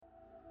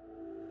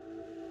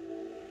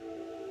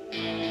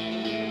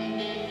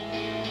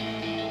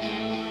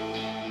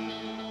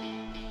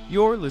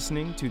You're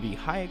listening to the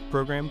Hayek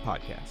Program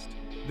Podcast.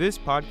 This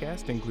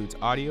podcast includes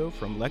audio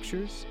from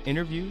lectures,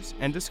 interviews,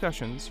 and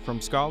discussions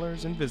from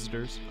scholars and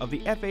visitors of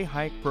the F.A.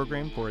 Hayek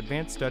Program for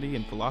Advanced Study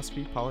in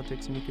Philosophy,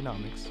 Politics, and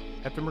Economics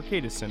at the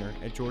Mercatus Center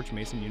at George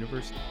Mason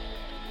University.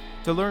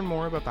 To learn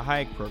more about the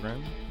Hayek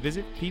Program,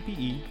 visit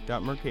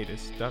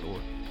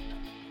ppe.mercatus.org.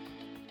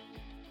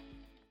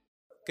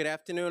 Good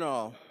afternoon,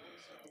 all.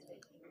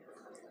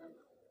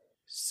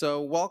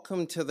 So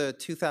welcome to the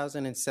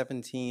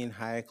 2017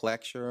 Hayek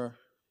Lecture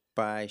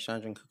by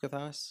Chandran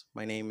Kukathas.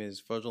 My name is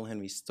Virgil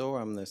Henry Stowe.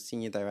 I'm the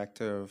Senior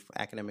Director of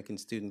Academic and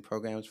Student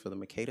Programs for the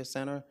Mercatus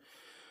Center.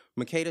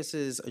 Mercatus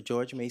is a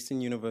George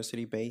Mason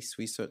University-based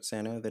research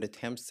center that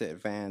attempts to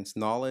advance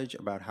knowledge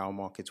about how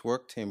markets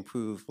work to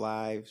improve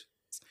lives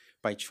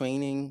by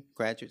training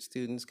graduate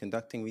students,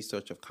 conducting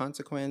research of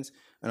consequence,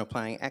 and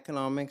applying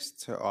economics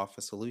to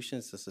offer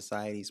solutions to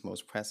society's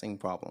most pressing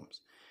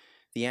problems.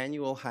 The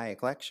annual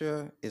Hayek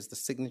Lecture is the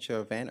signature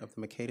event of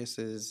the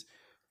Mercatus's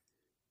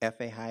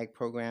F.A. Hayek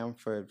Program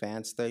for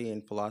Advanced Study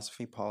in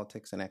Philosophy,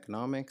 Politics, and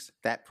Economics.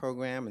 That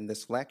program and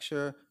this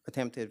lecture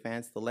attempt to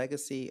advance the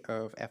legacy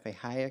of F.A.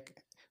 Hayek,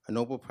 a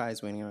Nobel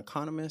Prize-winning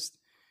economist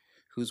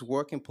whose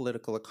work in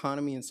political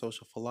economy and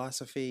social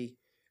philosophy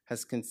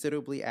has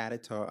considerably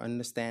added to our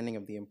understanding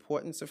of the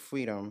importance of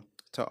freedom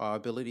to our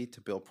ability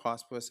to build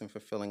prosperous and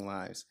fulfilling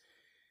lives.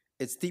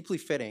 It's deeply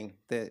fitting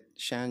that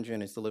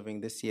Chandran is delivering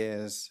this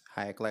year's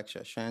Hayek Lecture.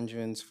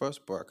 Chandran's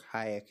first book,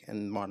 Hayek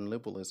and Modern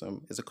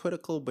Liberalism, is a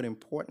critical but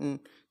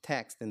important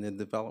text in the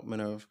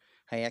development of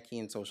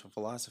Hayekian social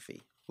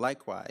philosophy.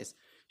 Likewise,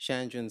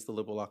 Chandran's The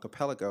Liberal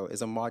Archipelago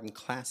is a modern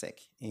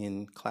classic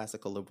in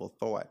classical liberal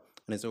thought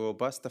and is a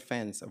robust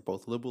defense of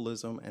both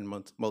liberalism and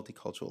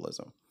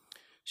multiculturalism.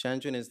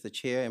 Chandran is the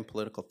chair in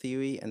political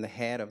theory and the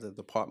head of the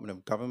Department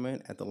of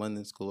Government at the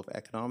London School of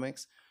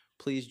Economics.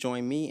 Please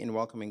join me in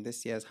welcoming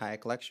this year's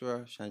Hayek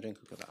lecturer, Chandran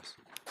Kukathas.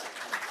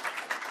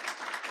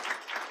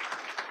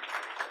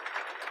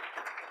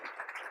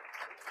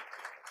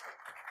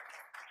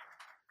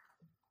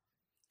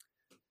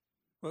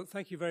 Well,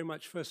 thank you very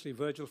much, firstly,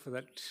 Virgil, for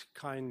that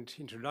kind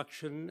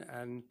introduction,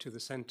 and to the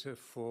Center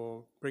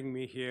for bringing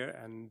me here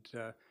and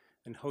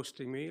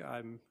hosting me.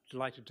 I'm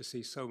delighted to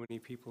see so many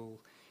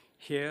people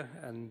here,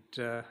 and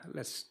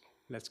let's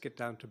get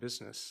down to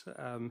business.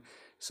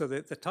 So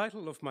the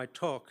title of my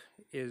talk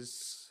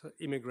is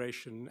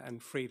Immigration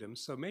and Freedom.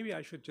 So maybe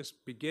I should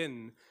just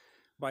begin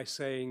by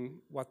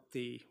saying what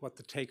the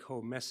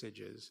take-home message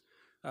is.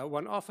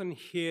 One often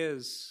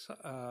hears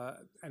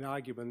an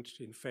argument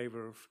in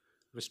favor of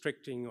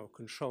restricting or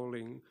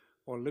controlling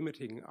or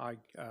limiting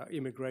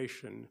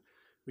immigration,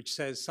 which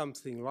says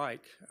something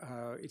like,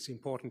 it's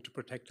important to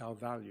protect our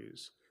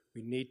values.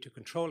 We need to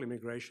control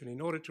immigration in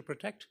order to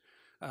protect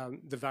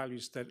the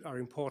values that are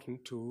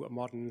important to a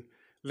modern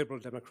liberal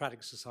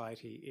democratic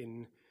society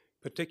in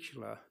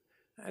particular.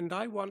 And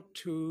I want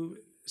to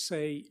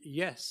say,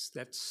 yes,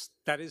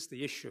 that is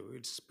the issue.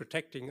 It's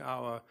protecting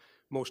our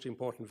most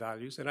important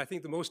values. And I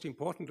think the most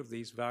important of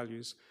these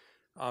values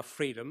are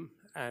freedom,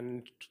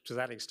 and to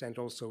that extent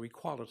also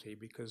equality,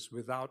 because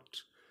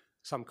without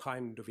some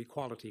kind of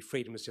equality,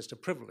 freedom is just a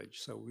privilege.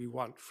 So we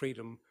want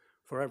freedom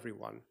for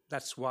everyone.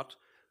 That's what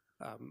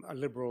a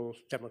liberal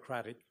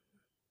democratic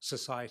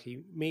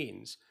society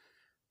means.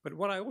 But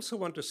what I also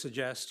want to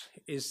suggest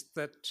is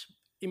that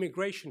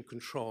immigration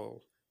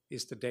control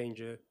is the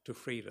danger to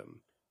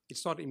freedom.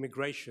 It's not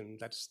immigration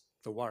that's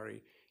the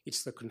worry,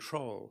 it's the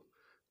control.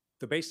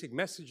 The basic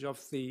message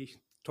of the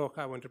talk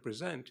I want to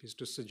present is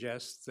to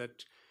suggest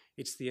that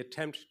it's the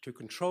attempt to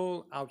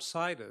control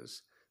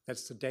outsiders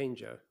that's the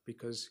danger,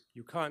 because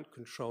you can't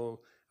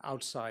control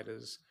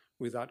outsiders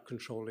without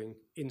controlling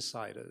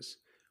insiders.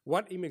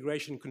 What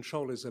immigration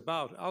control is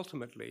about,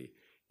 ultimately,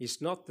 is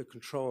not the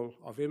control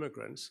of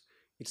immigrants,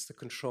 it's the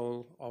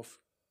control of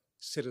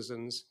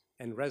citizens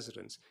and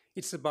residents.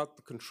 It's about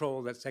the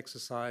control that's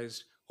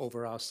exercised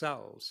over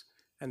ourselves.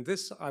 And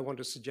this, I want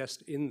to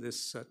suggest in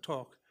this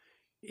talk,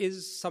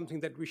 is something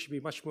that we should be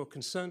much more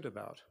concerned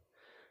about.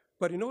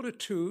 But in order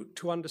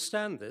to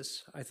understand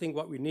this, I think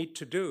what we need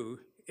to do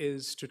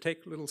is to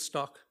take a little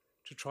stock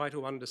to try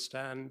to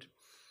understand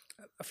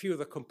a few of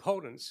the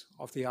components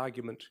of the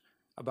argument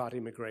about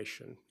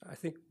immigration. I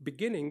think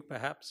beginning,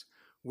 perhaps,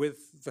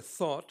 with the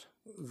thought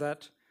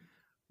that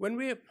when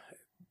we're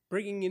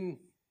bringing in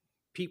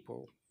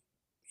people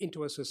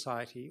into a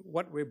society,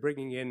 what we're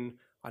bringing in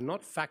are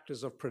not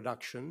factors of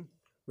production,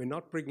 we're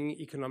not bringing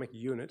economic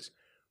units,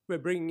 we're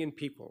bringing in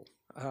people.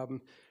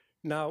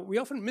 Now, we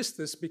often miss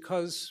this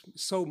because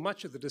so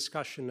much of the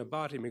discussion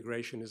about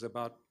immigration is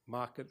about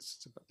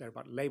markets, they're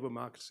about labor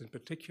markets in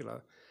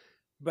particular.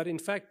 But in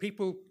fact,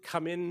 people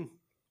come in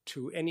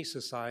to any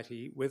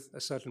society with a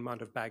certain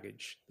amount of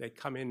baggage. They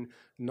come in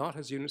not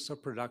as units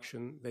of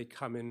production, they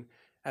come in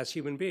as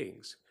human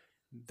beings.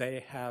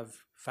 They have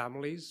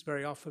families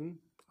very often,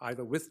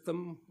 either with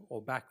them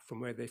or back from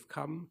where they've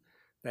come.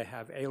 They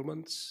have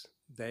ailments,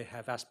 they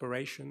have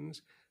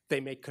aspirations,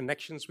 they make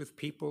connections with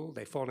people,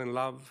 they fall in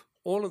love.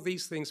 All of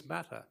these things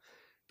matter.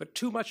 But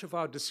too much of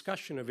our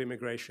discussion of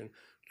immigration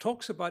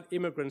talks about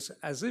immigrants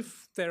as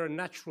if they're a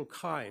natural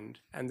kind,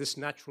 and this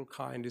natural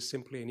kind is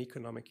simply an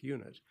economic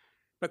unit.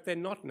 But they're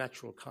not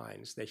natural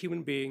kinds. They're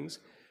human beings,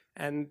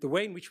 and the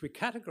way in which we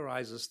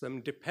categorize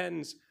them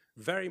depends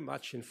very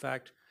much, in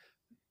fact,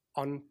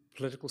 on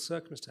political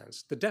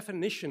circumstance. The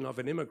definition of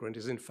an immigrant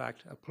is, in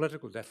fact, a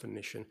political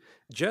definition,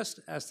 just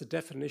as the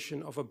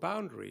definition of a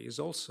boundary is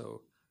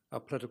also a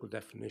political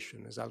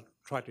definition, as I'll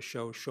try to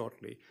show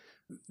shortly.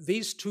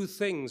 These two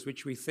things,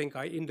 which we think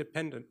are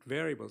independent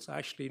variables, are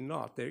actually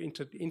not. They're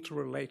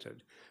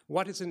interrelated.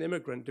 What is an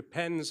immigrant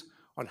depends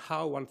on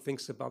how one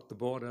thinks about the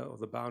border or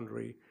the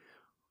boundary.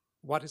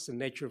 What is the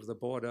nature of the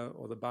border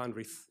or the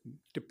boundary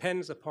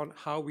depends upon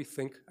how we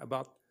think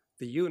about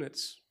the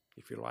units,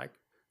 if you like,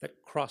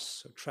 that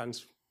cross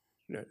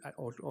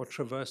or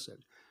traverse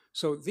it.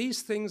 So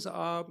these things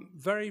are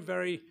very,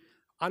 very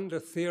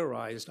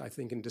under-theorized, I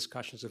think, in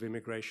discussions of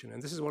immigration.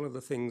 And this is one of the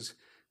things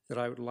that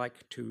I would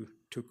like to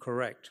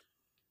correct.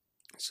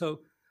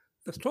 So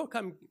the talk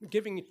I'm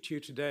giving to you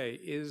today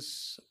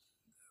is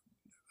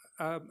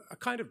a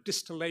kind of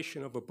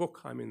distillation of a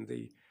book I'm in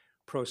the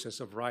process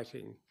of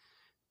writing.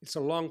 It's a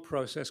long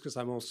process because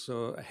I'm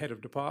also a head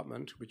of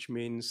department, which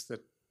means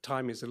that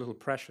time is a little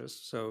precious.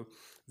 So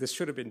this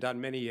should have been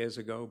done many years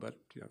ago, but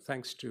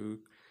thanks to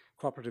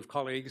cooperative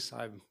colleagues,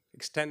 I've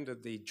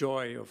extended the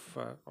joy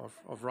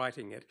of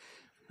writing it.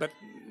 But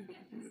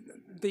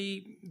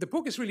the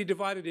book is really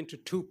divided into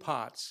two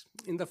parts.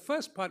 In the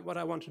first part, what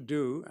I want to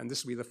do, and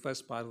this will be the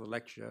first part of the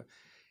lecture,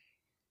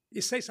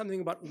 is say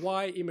something about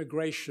why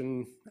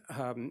immigration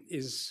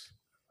is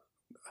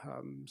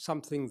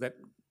something that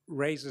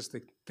raises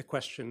the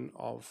question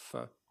of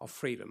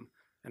freedom.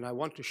 And I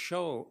want to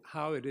show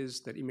how it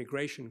is that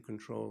immigration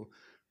control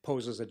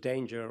poses a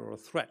danger or a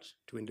threat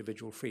to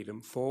individual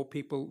freedom for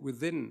people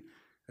within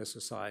a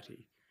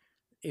society.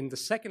 In the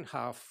second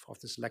half of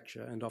this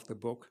lecture and of the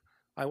book,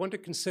 I want to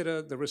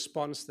consider the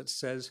response that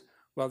says,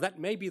 well, that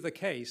may be the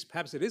case.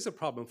 Perhaps it is a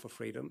problem for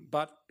freedom,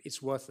 but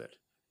it's worth it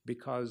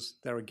because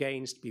there are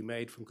gains to be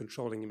made from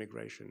controlling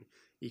immigration.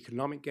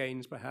 Economic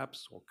gains,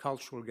 perhaps, or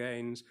cultural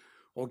gains,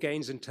 or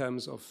gains in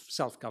terms of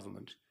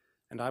self-government.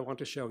 And I want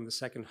to show in the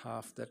second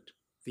half that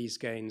these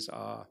gains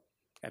are,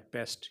 at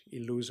best,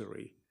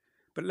 illusory.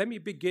 But let me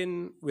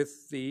begin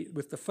with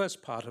the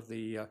first part of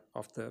the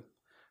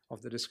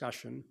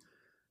discussion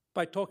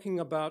by talking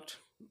about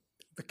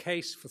the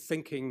case for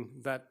thinking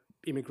that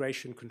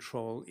immigration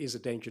control is a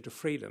danger to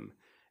freedom.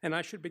 And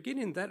I should begin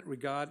in that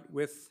regard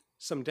with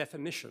some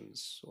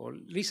definitions, or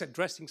at least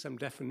addressing some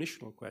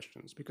definitional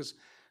questions, because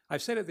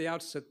I've said at the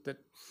outset that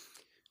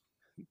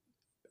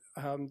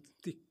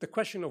the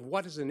question of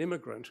what is an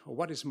immigrant or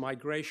what is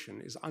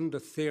migration is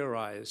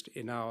under-theorized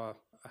in our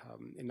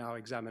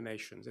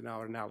examinations, in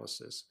our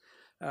analysis.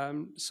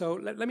 So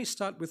let me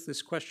start with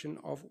this question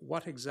of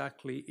what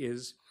exactly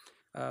is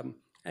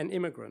an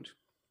immigrant.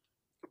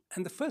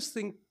 And the first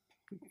thing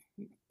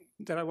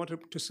that I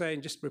wanted to say,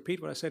 and just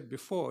repeat what I said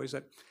before, is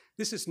that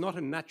this is not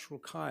a natural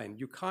kind.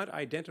 You can't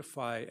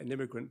identify an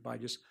immigrant by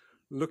just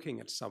looking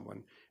at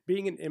someone.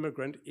 Being an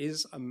immigrant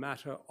is a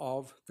matter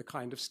of the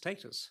kind of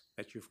status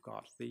that you've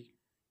got.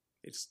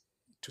 It's,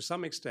 to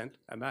some extent,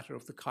 a matter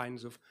of the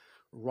kinds of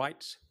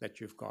rights that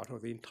you've got or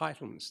the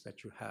entitlements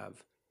that you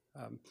have.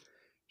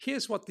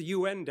 Here's what the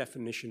UN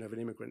definition of an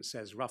immigrant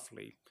says,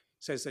 roughly.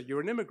 It says that you're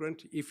an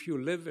immigrant if you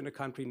live in a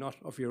country not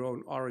of your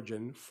own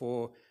origin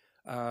for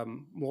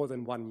more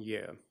than 1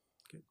 year.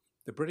 Okay?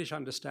 The British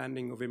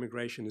understanding of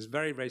immigration is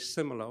very, very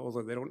similar,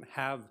 although they don't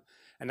have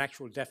an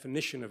actual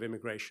definition of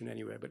immigration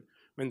anywhere. But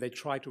when they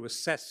try to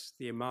assess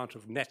the amount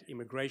of net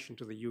immigration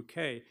to the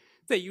UK,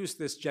 they use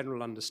this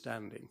general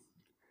understanding.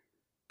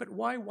 But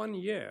why 1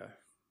 year?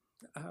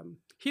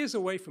 Here's a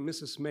way for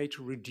Mrs. May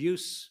to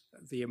reduce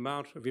the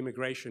amount of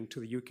immigration to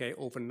the UK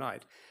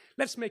overnight.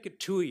 Let's make it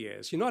 2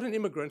 years. You're not an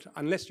immigrant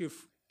unless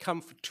you've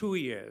come for 2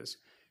 years.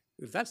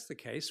 If that's the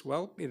case,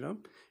 well,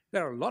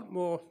 there are a lot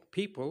more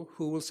people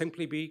who will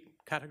simply be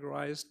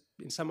categorized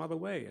in some other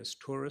way as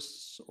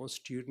tourists or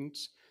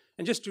students.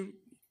 And just to,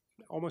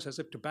 almost as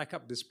if to back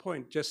up this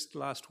point, just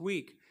last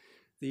week,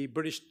 the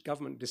British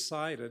government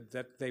decided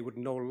that they would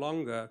no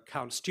longer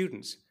count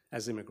students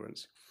as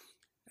immigrants.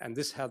 And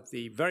this had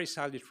the very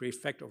salutary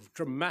effect of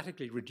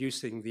dramatically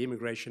reducing the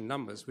immigration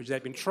numbers, which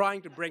they've been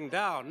trying to bring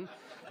down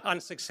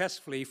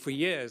unsuccessfully for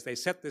years. They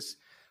set this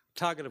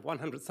target of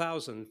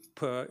 100,000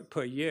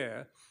 per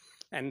year,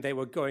 and they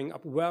were going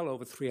up well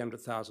over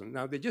 300,000.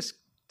 Now, they just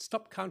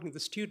stopped counting the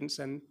students,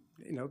 and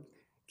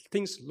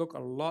things look a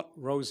lot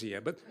rosier.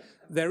 But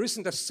there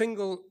isn't a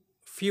single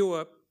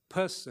fewer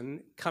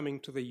person coming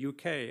to the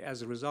UK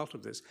as a result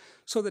of this.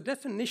 So the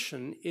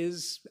definition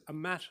is a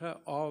matter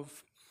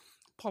of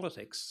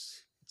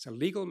politics. It's a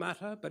legal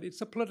matter, but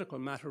it's a political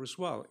matter as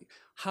well.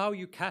 How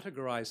you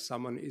categorize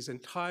someone is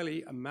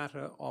entirely a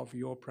matter of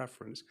your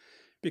preference.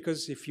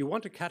 Because if you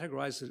want to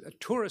categorize a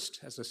tourist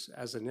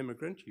as an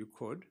immigrant, you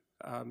could.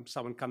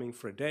 Someone coming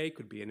for a day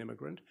could be an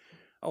immigrant.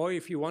 Or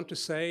if you want to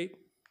say,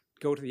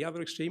 go to the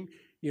other extreme,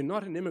 you're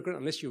not an immigrant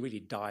unless you really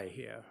die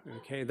here.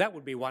 Okay, that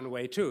would be one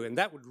way too, and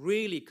that would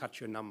really cut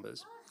your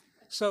numbers.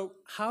 So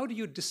how do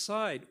you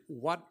decide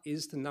what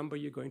is the number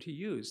you're going to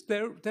use?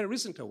 There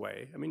isn't a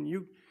way. I mean,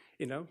 you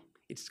know,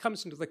 it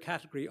comes into the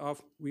category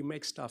of we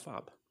make stuff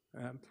up.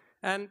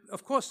 And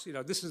of course, you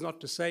know, this is not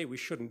to say we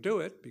shouldn't do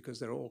it, because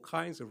there are all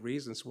kinds of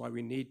reasons why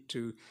we need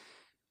to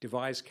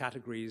devise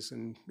categories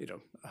and, you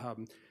know,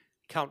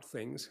 count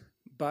things.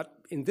 But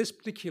in this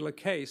particular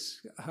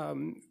case,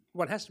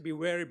 one has to be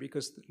wary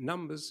because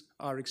numbers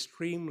are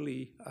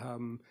extremely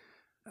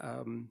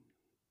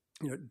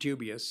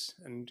dubious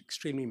and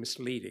extremely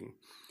misleading.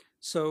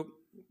 So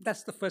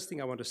that's the first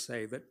thing I want to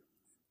say, that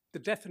the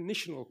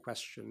definitional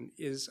question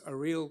is a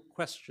real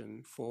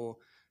question for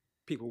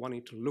people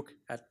wanting to look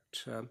at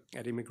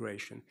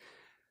immigration.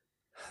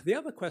 The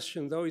other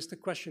question, though, is the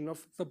question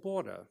of the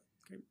border.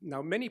 Okay?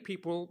 Now, many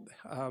people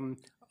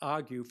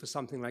argue for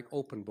something like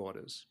open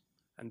borders.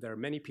 And there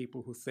are many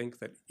people who think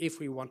that if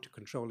we want to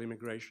control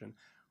immigration,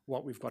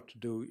 what we've got to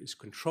do is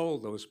control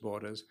those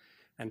borders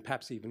and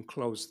perhaps even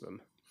close them.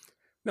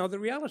 Now, the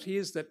reality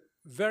is that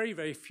very,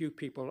 very few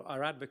people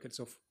are advocates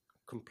of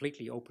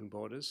completely open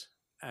borders,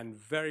 and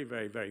very,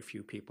 very, very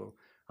few people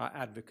are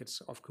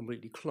advocates of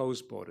completely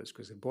closed borders,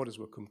 because if borders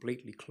were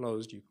completely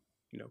closed, you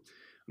know,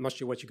 I'm not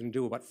sure what you can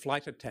do about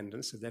flight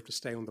attendants if they have to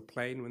stay on the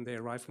plane when they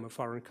arrive from a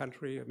foreign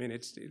country. I mean,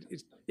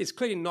 it's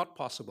clearly not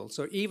possible.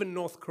 So even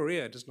North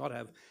Korea does not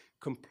have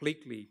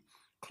completely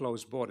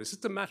closed borders.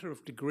 It's a matter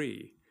of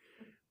degree.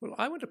 Well,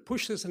 I want to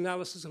push this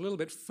analysis a little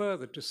bit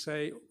further to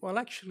say, well,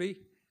 actually,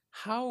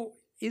 how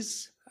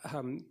is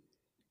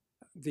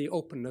the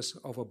openness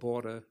of a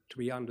border to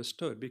be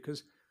understood?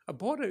 Because a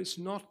border is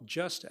not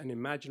just an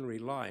imaginary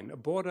line. A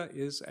border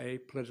is a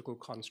political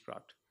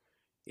construct.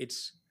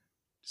 It's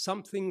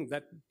something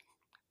that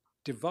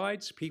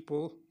divides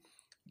people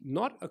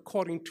not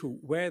according to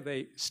where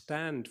they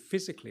stand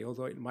physically,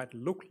 although it might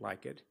look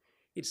like it.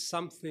 It's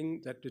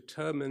something that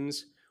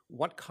determines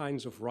what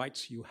kinds of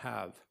rights you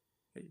have.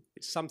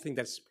 It's something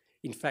that's,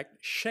 in fact,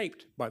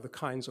 shaped by the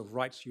kinds of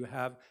rights you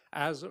have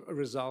as a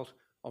result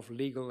of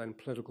legal and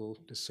political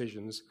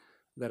decisions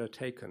that are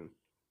taken.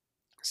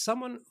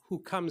 Someone who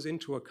comes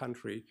into a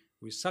country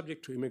who is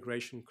subject to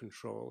immigration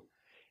control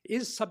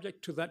is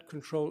subject to that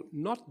control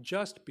not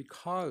just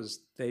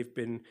because they've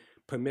been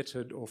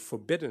permitted or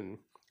forbidden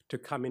to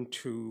come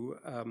into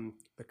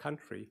the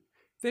country.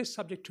 They're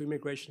subject to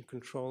immigration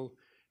control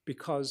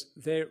because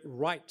their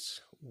rights,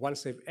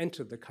 once they've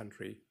entered the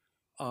country,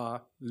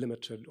 are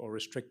limited or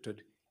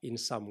restricted in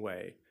some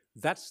way.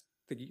 That's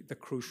the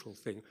crucial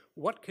thing.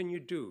 What can you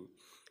do?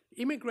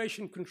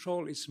 Immigration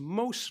control is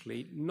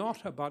mostly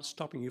not about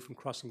stopping you from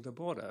crossing the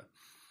border.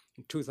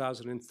 In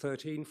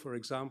 2013, for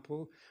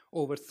example,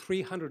 over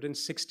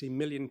 360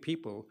 million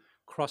people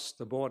crossed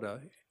the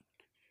border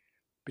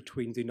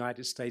between the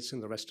United States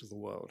and the rest of the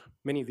world.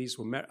 Many of these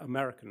were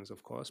Americans,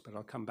 of course, but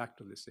I'll come back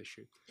to this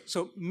issue.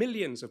 So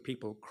millions of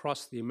people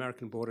cross the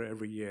American border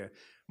every year.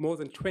 More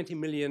than 20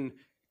 million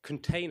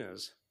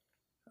containers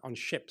on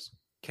ships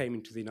came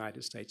into the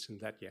United States in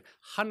that year.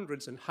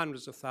 Hundreds and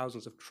hundreds of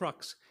thousands of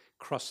trucks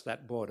crossed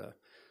that border.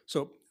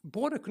 So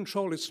border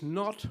control is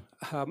not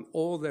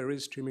all there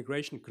is to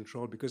immigration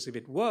control, because if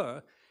it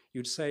were,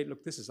 you'd say,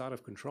 look, this is out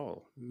of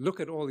control. Look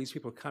at all these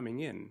people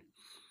coming in.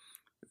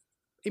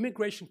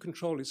 Immigration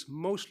control is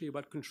mostly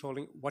about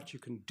controlling what you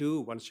can do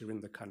once you're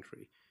in the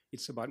country.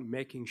 It's about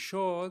making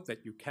sure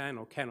that you can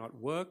or cannot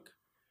work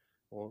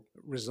or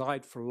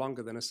reside for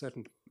longer than a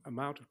certain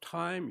amount of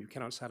time. You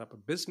cannot set up a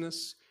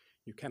business.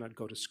 You cannot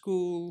go to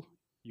school.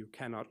 You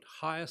cannot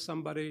hire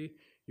somebody.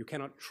 You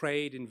cannot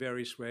trade in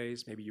various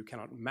ways. Maybe you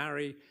cannot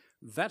marry.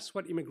 That's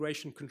what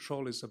immigration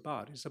control is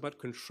about. It's about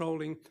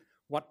controlling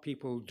what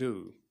people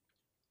do.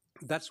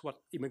 That's what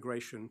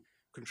immigration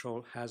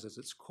control has as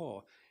its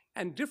core.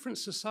 And different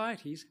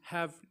societies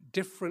have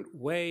different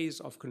ways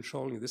of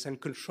controlling this and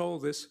control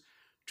this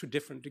to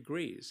different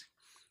degrees.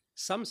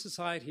 Some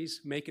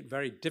societies make it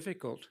very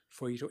difficult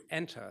for you to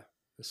enter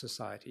the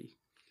society.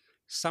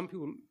 Some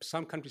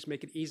countries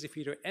make it easy for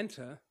you to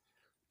enter,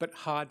 but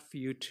hard for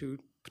you to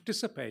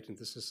participate in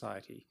the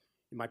society.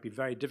 It might be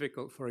very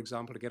difficult, for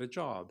example, to get a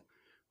job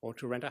or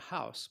to rent a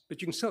house, but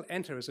you can still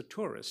enter as a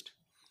tourist.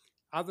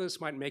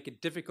 Others might make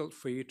it difficult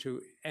for you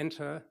to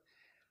enter,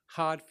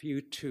 hard for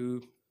you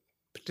to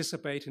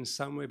participate in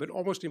some way, but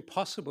almost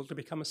impossible to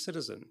become a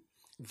citizen.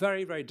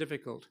 Very, very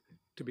difficult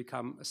to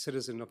become a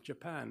citizen of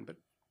Japan, but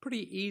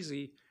pretty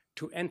easy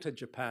to enter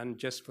Japan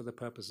just for the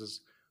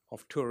purposes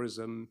of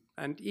tourism,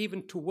 and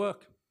even to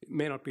work. It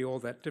may not be all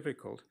that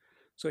difficult.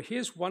 So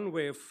here's one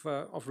way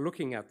of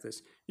looking at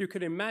this. You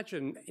can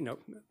imagine,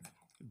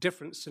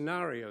 different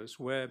scenarios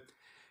where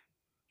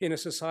in a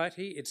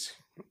society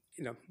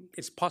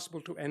it's possible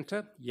to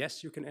enter.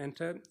 Yes, you can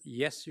enter.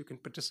 Yes, you can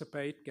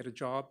participate, get a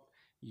job.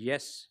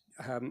 Yes,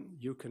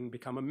 you can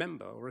become a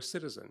member or a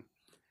citizen.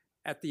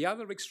 At the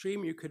other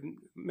extreme, you can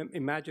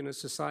imagine a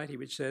society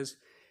which says,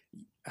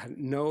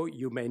 no,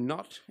 you may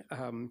not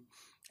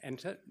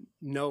enter.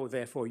 No,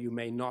 therefore, you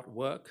may not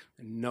work.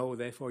 And no,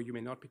 therefore, you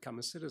may not become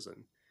a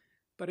citizen.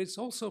 But it's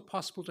also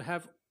possible to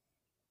have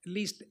at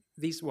least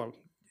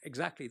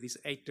exactly these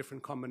 8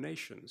 different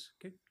combinations.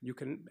 Okay? You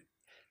can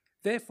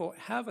therefore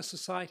have a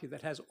society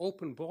that has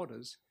open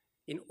borders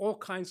in all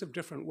kinds of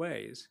different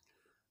ways.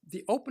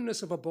 The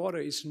openness of a border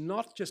is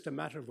not just a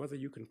matter of whether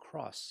you can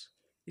cross,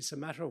 it's a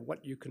matter of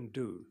what you can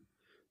do.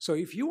 So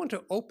if you want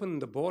to open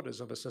the borders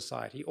of a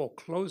society or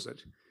close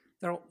it,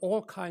 there are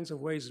all kinds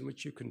of ways in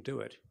which you can do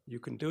it. You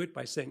can do it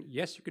by saying,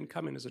 yes, you can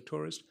come in as a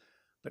tourist,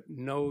 but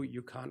no,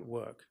 you can't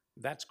work.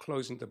 That's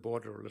closing the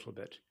border a little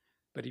bit.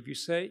 But if you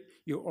say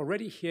you're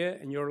already here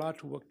and you're allowed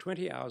to work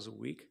 20 hours a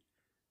week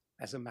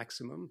as a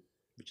maximum,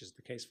 which is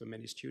the case for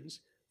many students,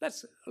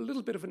 that's a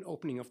little bit of an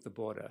opening of the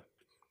border.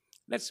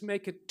 Let's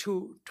make it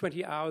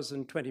 20 hours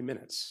and 20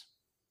 minutes.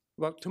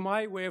 Well, to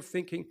my way of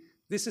thinking,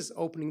 this is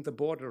opening the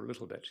border a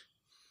little bit.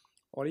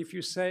 Or if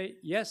you say,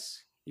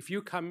 yes, if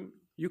you come,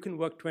 you can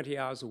work 20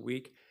 hours a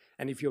week,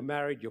 and if you're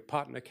married, your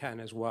partner can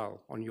as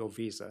well on your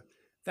visa.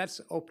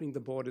 That's opening the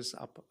borders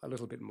up a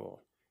little bit more.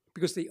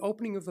 Because the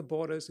opening of the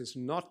borders is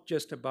not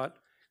just about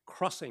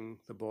crossing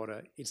the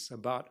border, it's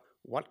about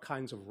what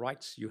kinds of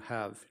rights you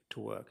have to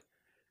work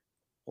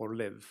or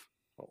live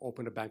or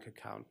open a bank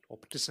account or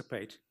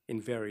participate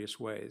in various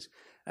ways.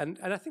 And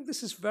I think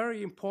this is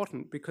very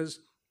important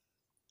because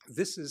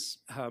this is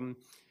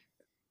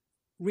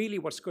really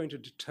what's going to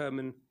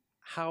determine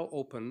how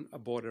open a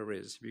border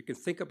is. You can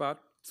think about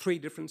 3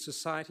 different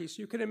societies.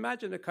 You can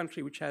imagine a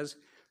country which has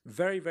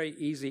very, very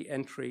easy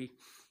entry,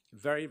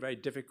 very, very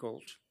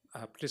difficult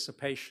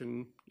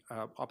participation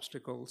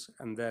obstacles,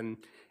 and then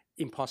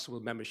impossible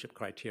membership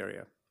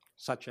criteria,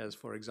 such as,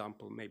 for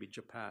example, maybe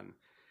Japan.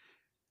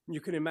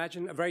 You can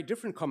imagine a very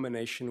different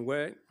combination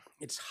where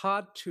it's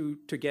hard to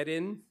get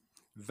in,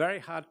 very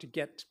hard to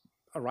get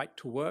a right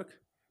to work,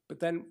 but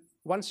then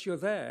once you're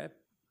there,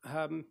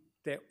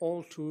 they're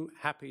all too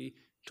happy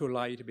to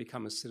allow you to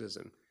become a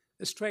citizen.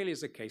 Australia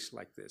is a case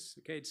like this.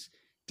 Okay? It's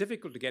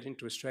difficult to get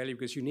into Australia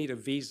because you need a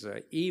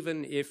visa,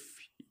 even if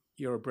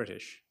you're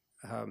British.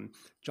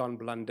 John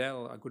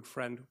Blundell, a good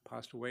friend who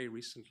passed away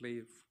recently,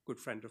 a good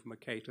friend of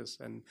Mercatus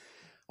and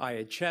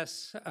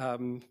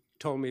IHS,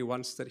 told me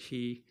once that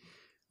he,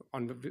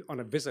 on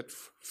a visit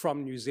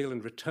from New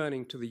Zealand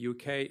returning to the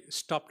UK,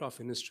 stopped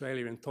off in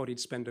Australia and thought he'd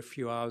spend a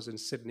few hours in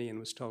Sydney and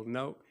was told,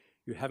 no,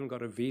 you haven't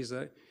got a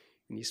visa.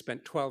 And he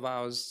spent 12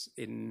 hours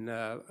in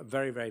a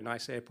very, very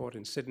nice airport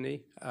in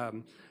Sydney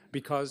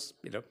because,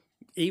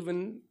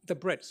 even the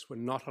Brits were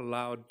not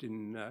allowed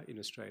in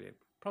Australia.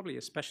 Probably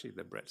especially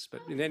the Brits, but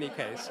in any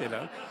case,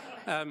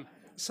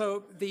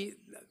 So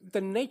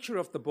the nature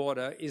of the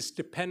border is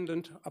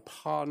dependent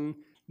upon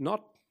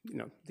not,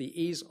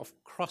 the ease of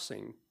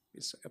crossing.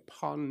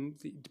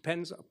 It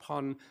depends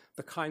upon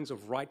the kinds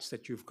of rights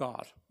that you've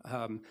got.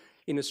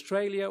 In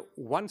Australia,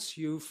 once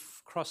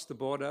you've crossed the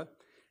border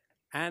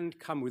and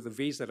come with a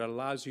visa that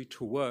allows you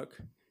to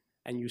work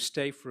and you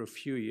stay for a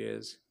few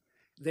years,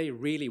 they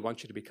really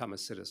want you to become a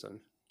citizen.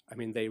 I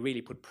mean, they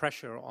really put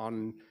pressure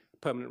on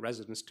permanent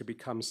residents to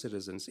become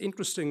citizens.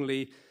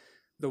 Interestingly,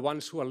 the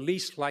ones who are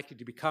least likely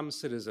to become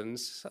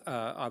citizens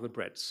are the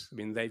Brits. I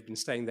mean, they've been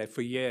staying there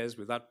for years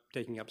without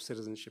taking up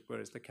citizenship,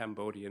 whereas the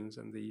Cambodians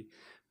and the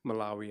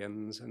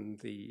Malawians and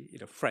the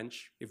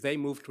French, if they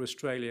move to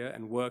Australia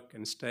and work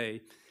and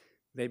stay,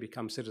 they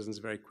become citizens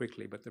very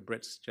quickly. But the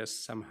Brits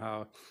just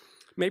somehow,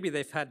 maybe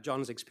they've had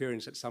John's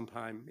experience at some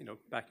time,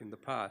 back in the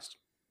past.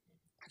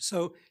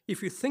 So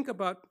if you think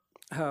about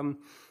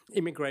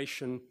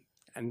immigration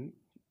and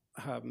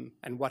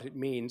what it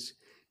means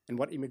and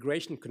what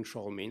immigration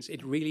control means,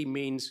 it really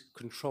means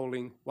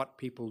controlling what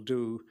people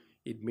do.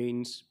 It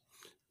means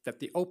that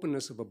the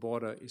openness of a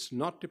border is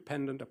not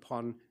dependent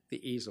upon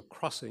the ease of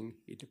crossing.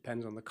 It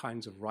depends on the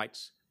kinds of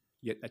rights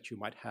that you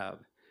might have.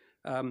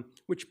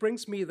 Which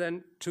brings me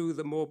then to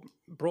the more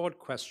broad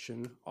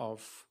question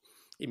of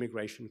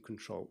immigration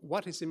control.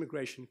 What is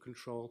immigration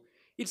control?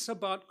 It's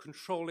about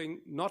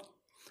controlling not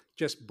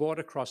just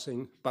border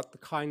crossing, but the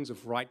kinds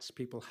of rights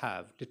people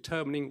have,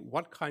 determining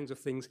what kinds of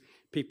things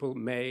people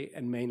may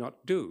and may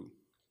not do.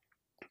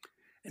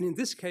 And in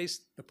this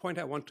case, the point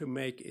I want to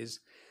make is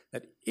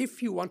that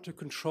if you want to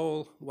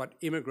control what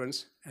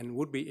immigrants and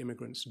would-be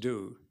immigrants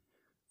do,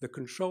 the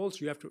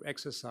controls you have to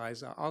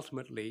exercise are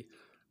ultimately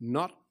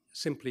not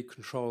simply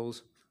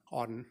controls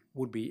on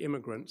would-be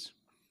immigrants,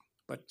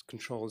 but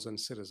controls on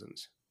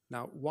citizens.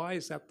 Now, why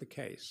is that the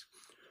case?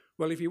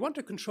 Well, if you want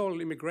to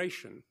control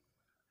immigration,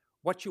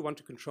 what you want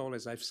to control,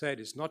 as I've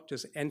said, is not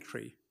just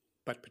entry,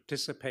 but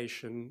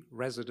participation,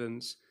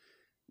 residence,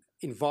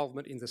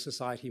 involvement in the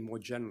society more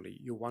generally.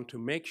 You want to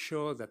make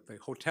sure that the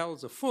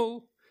hotels are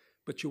full,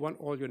 but you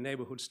want all your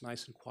neighborhoods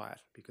nice and quiet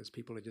because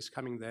people are just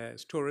coming there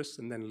as tourists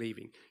and then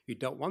leaving. You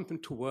don't want them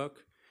to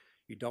work.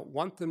 You don't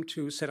want them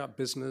to set up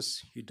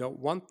business. You don't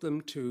want them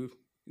to,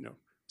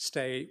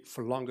 stay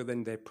for longer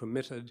than they're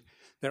permitted.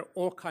 There are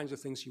all kinds of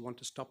things you want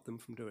to stop them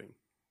from doing.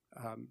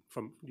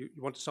 You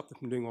want to stop them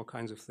from doing all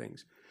kinds of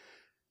things.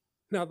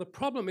 Now, the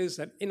problem is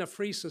that in a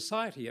free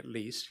society, at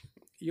least,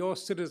 your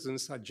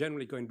citizens are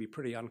generally going to be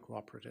pretty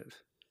uncooperative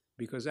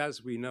because,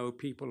 as we know,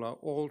 people are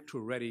all too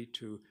ready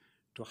to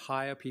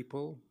hire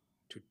people,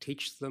 to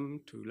teach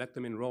them, to let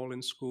them enroll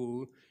in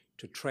school,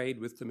 to trade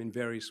with them in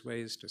various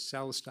ways, to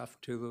sell stuff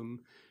to them,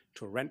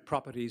 to rent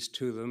properties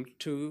to them,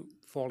 to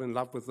fall in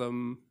love with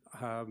them,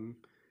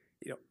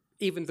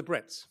 even the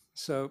Brits.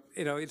 So,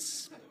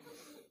 it's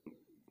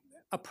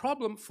a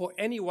problem for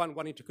anyone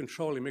wanting to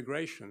control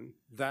immigration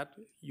that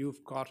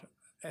you've got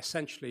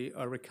essentially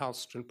a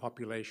recalcitrant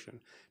population.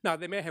 Now,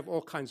 they may have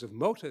all kinds of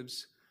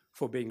motives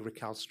for being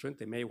recalcitrant.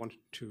 They may want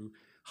to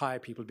hire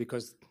people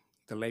because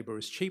the labor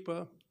is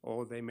cheaper,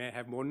 or they may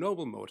have more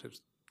noble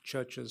motives.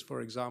 Churches,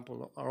 for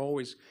example, are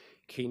always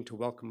keen to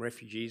welcome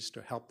refugees,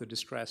 to help the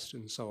distressed,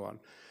 and so on.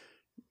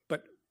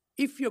 But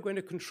if you're going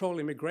to control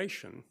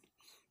immigration,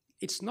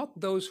 it's not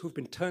those who've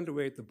been turned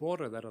away at the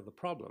border that are the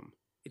problem.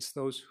 It's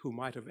those who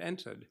might have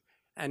entered.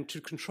 And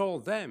to control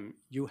them,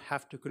 you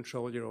have to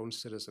control your own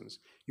citizens.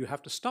 You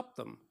have to stop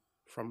them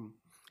from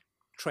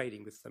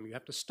trading with them. You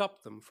have to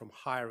stop them from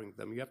hiring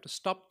them. You have to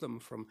stop them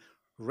from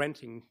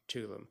renting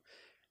to them.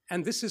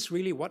 And this is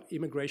really what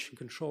immigration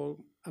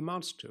control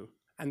amounts to.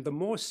 And the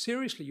more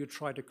seriously you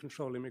try to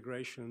control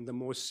immigration, the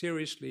more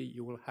seriously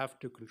you will have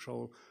to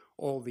control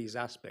all these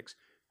aspects.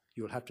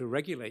 You'll have to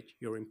regulate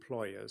your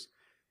employers.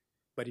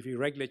 But if you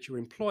regulate your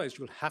employers,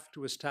 you'll have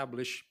to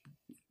establish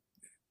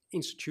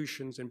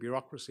institutions and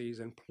bureaucracies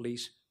and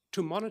police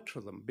to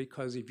monitor them,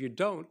 because if you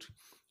don't,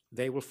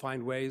 they will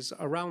find ways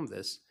around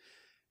this.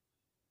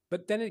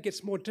 But then it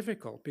gets more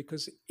difficult,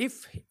 because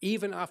if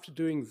even after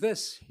doing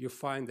this, you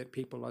find that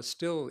people are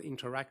still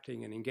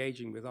interacting and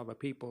engaging with other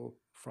people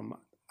from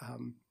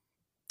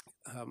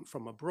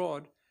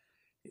abroad,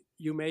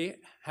 you may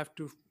have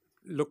to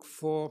look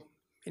for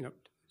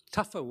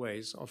tougher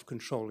ways of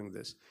controlling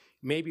this.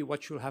 Maybe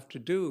what you'll have to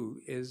do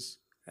is,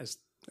 as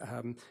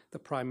the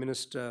Prime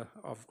Minister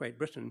of Great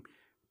Britain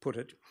put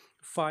it,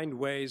 find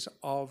ways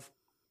of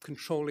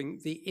controlling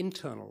the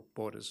internal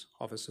borders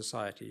of a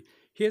society.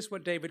 Here's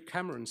what David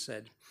Cameron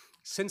said: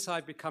 "Since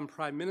I've become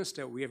Prime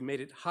Minister, we have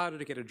made it harder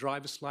to get a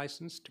driver's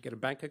license, to get a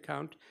bank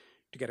account,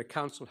 to get a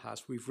council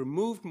house. We've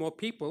removed more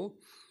people.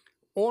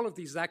 All of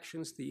these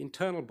actions, the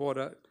internal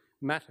border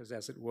matters,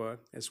 as it were,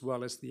 as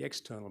well as the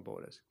external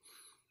borders."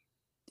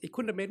 He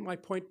couldn't have made my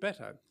point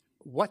better.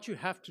 What you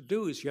have to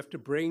do is you have to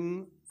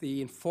bring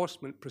the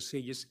enforcement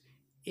procedures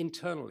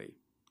internally.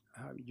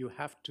 You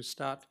have to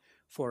start,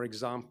 for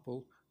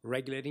example,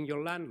 regulating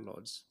your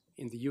landlords.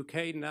 In the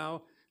UK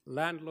now,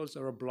 landlords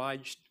are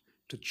obliged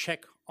to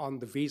check on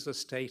the visa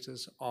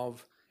status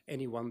of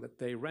anyone that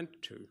they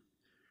rent to.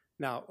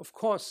 Now, of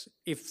course,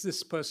 if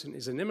this person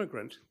is an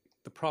immigrant,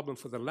 the problem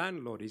for the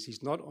landlord is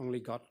he's not only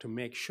got to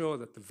make sure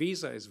that the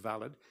visa is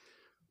valid,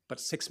 but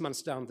 6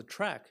 months down the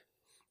track,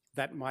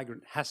 that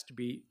migrant has to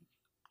be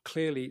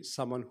clearly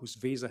someone whose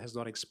visa has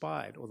not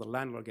expired, or the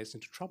landlord gets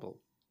into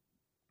trouble.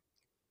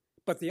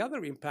 But the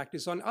other impact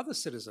is on other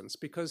citizens,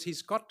 because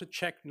he's got to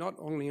check not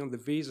only on the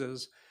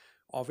visas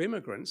of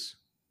immigrants,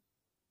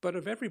 but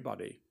of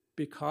everybody.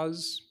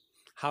 Because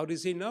how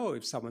does he know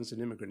if someone's an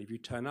immigrant? If you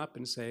turn up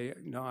and say,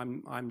 "No,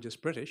 I'm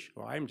just British,"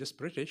 or "I'm just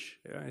British,"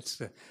 it's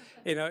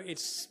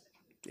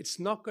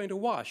not going to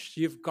wash.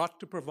 You've got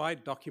to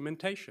provide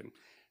documentation.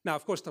 Now,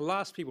 of course, the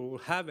last people who will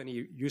have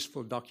any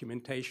useful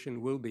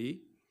documentation will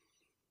be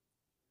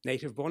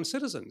native-born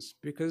citizens,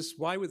 because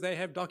why would they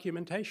have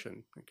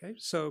documentation? Okay,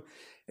 so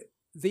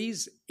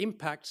these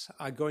impacts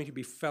are going to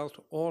be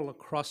felt all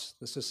across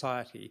the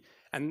society,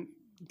 and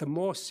the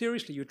more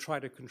seriously you try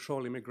to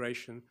control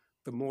immigration,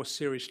 the more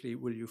seriously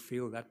will you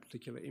feel that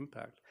particular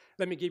impact.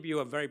 Let me give you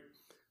a very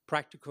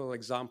practical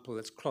example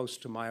that's close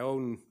to my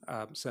own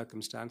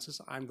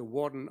circumstances. I'm the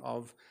warden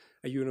of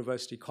a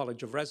university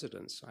college of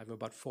residence. I have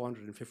about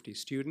 450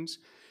 students.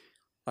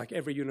 Like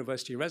every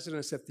university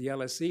residence at the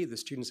LSE, the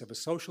students have a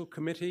social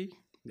committee,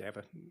 they have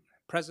a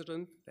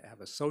president, they have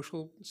a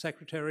social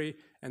secretary,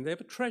 and they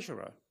have a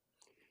treasurer.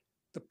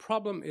 The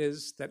problem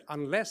is that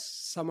unless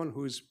someone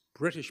who's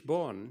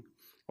British-born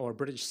or a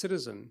British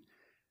citizen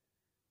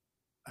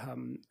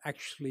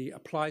actually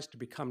applies to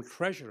become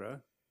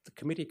treasurer, the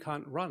committee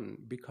can't run,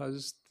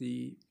 because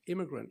the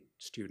immigrant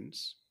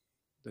students,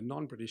 the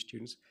non-British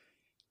students,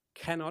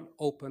 cannot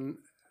open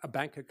a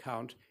bank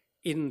account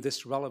in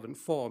this relevant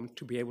form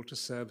to be able to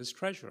serve as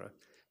treasurer.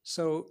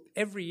 So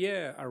every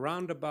year,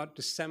 around about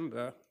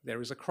December,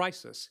 there is a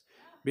crisis,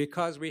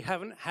 because we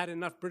haven't had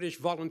enough British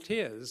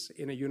volunteers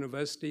in a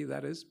university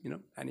that is,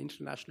 an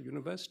international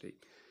university.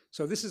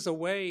 So this is a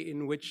way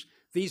in which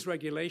these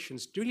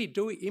regulations really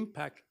do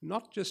impact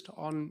not just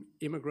on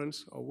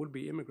immigrants or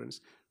would-be immigrants,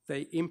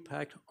 they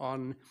impact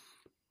on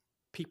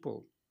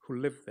people who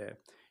live there.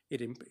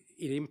 It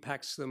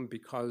impacts them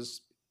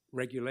because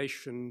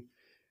regulation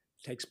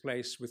takes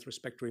place with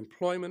respect to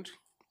employment.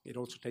 It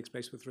also takes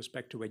place with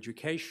respect to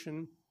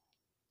education.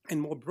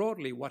 And more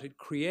broadly, what it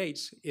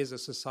creates is a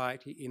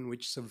society in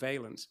which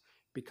surveillance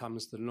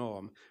becomes the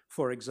norm.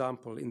 For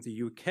example, in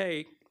the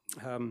UK,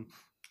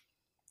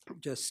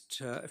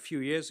 just a few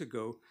years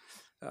ago,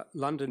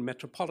 London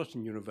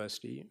Metropolitan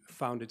University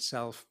found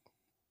itself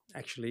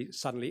actually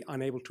suddenly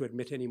unable to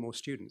admit any more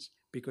students,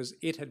 because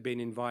it had been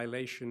in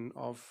violation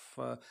of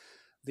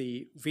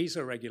the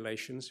visa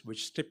regulations,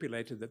 which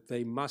stipulated that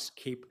they must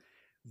keep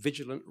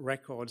vigilant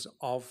records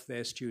of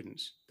their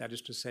students. That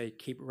is to say,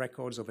 keep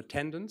records of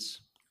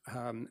attendance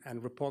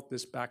and report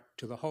this back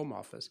to the Home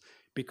Office.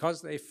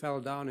 Because they fell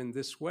down in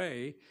this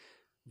way,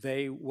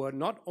 they were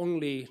not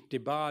only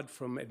debarred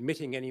from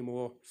admitting any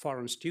more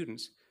foreign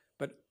students,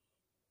 but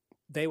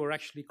they were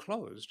actually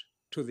closed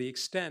to the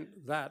extent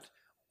that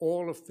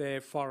all of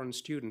their foreign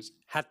students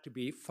had to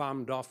be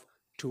farmed off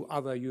to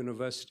other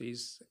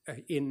universities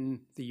in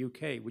the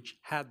UK, which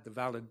had the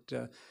valid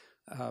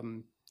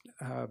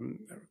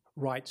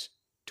rights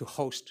to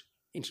host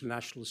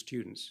international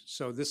students.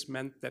 So this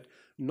meant that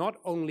not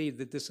only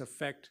did this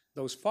affect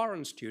those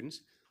foreign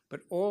students,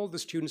 but all the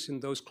students in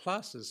those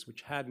classes,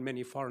 which had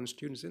many foreign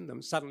students in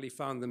them, suddenly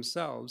found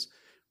themselves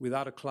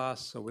without a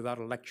class or without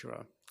a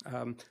lecturer.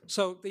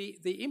 So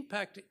the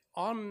impact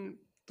on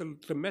the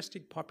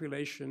domestic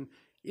population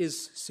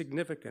is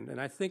significant. And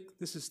I think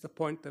this is the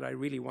point that I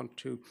really want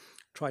to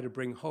try to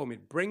bring home.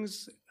 It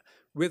brings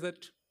with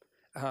it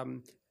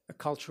a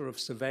culture of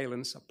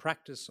surveillance, a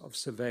practice of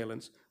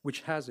surveillance,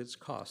 which has its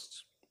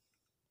costs.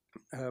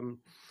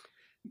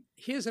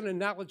 Here's an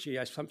analogy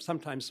I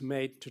sometimes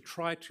made to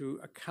try to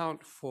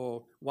account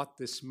for what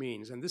this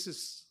means. And this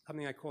is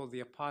something I call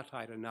the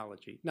apartheid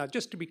analogy. Now,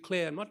 just to be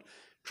clear, I'm not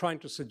trying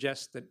to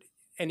suggest that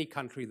any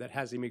country that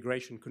has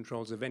immigration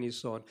controls of any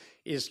sort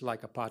is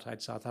like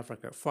apartheid South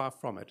Africa. Far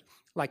from it.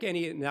 Like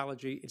any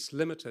analogy, it's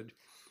limited,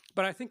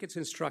 but I think it's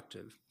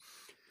instructive.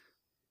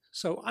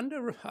 So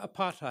under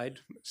apartheid,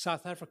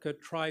 South Africa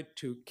tried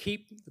to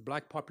keep the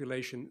black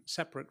population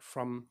separate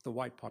from the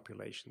white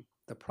population.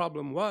 The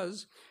problem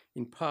was,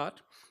 in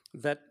part,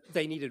 that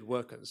they needed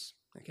workers.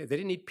 Okay? They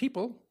didn't need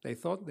people, they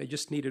thought, they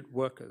just needed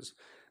workers.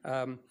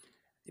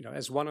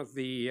 As one of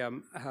the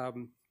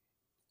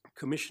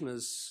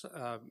commissioners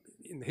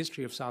in the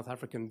history of South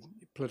African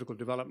political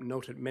development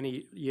noted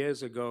many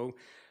years ago,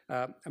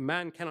 a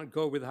man cannot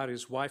go without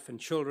his wife and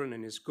children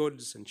and his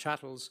goods and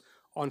chattels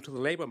onto the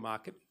labor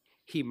market.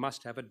 He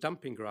must have a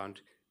dumping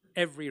ground.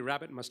 Every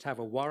rabbit must have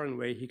a warren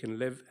where he can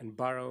live and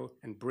burrow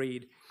and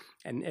breed,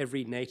 and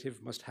every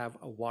native must have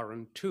a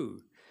warren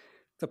too.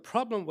 The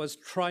problem was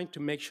trying to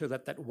make sure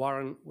that that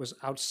warren was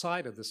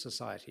outside of the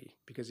society,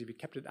 because if you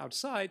kept it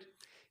outside,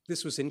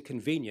 this was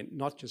inconvenient,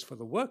 not just for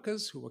the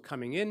workers who were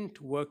coming in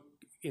to work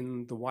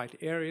in the white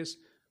areas,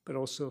 but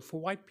also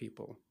for white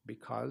people,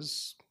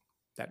 because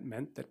that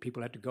meant that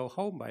people had to go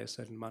home by a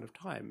certain amount of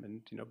time.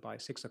 And by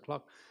 6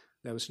 o'clock,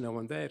 there was no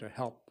one there to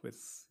help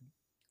with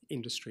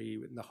industry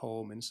in the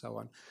home and so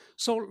on.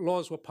 So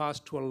laws were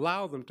passed to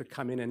allow them to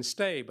come in and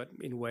stay, but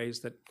in ways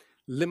that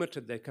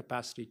limited their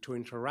capacity to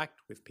interact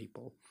with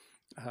people.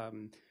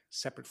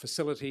 Separate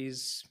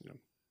facilities,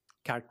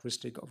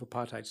 characteristic of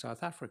apartheid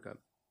South Africa.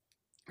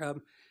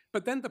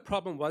 But then the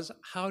problem was,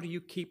 how do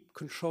you keep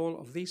control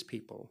of these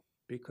people?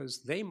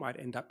 Because they might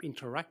end up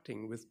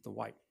interacting with the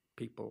white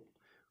people,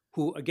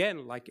 who,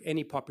 again, like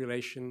any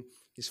population,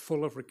 is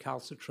full of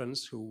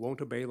recalcitrants who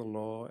won't obey the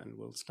law and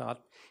will start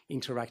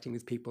interacting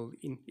with people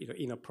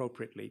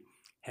inappropriately,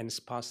 hence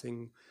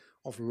passing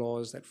of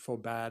laws that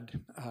forbade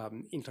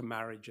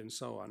intermarriage and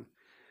so on.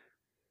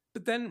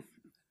 But then,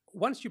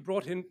 once you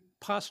brought in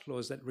past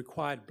laws that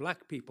required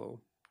black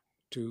people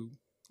to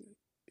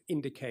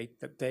indicate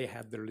that they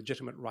had the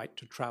legitimate right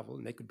to travel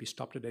and they could be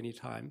stopped at any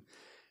time,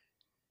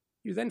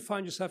 you then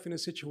find yourself in a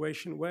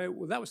situation where,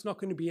 well, that was not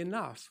going to be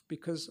enough,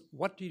 because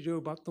what do you do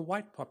about the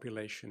white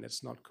population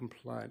that's not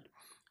compliant?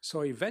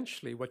 So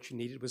eventually what you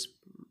needed was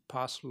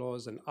pass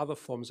laws and other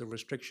forms of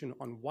restriction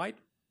on white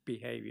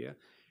behavior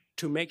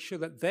to make sure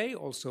that they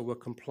also were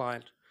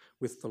compliant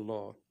with the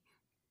law.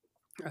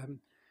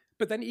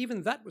 But then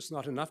even that was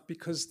not enough,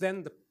 because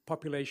then the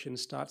population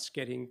starts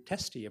getting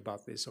testy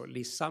about this, or at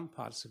least some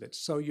parts of it.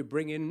 So you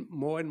bring in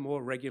more and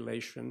more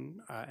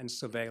regulation and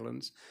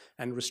surveillance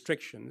and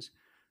restrictions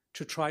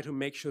to try to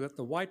make sure that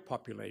the white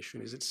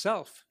population is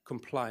itself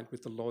compliant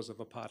with the laws of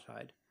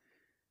apartheid.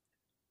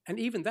 And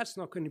even that's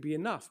not going to be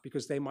enough,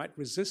 because they might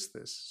resist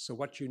this. So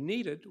what you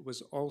needed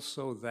was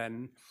also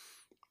then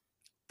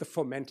the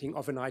fomenting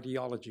of an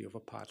ideology of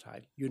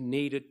apartheid. You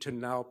needed to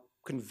now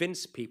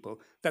convince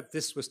people that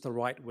this was the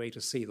right way to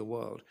see the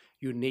world.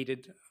 You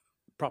needed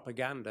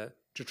propaganda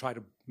to try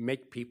to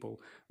make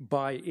people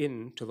buy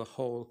into the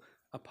whole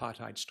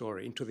apartheid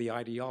story, into the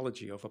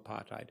ideology of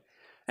apartheid.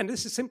 And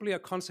this is simply a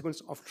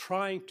consequence of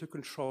trying to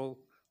control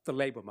the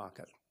labor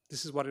market.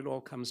 This is what it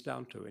all comes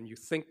down to. And you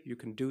think you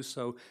can do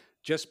so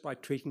just by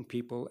treating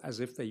people as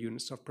if they're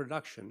units of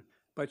production,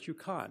 but you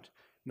can't.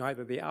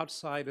 Neither the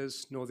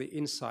outsiders nor the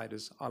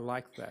insiders are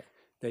like that.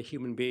 They're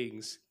human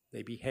beings.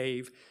 They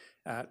behave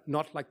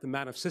not like the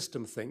man of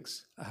system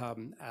thinks,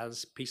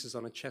 as pieces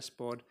on a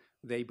chessboard.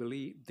 They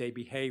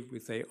behave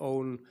with their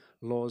own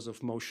laws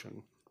of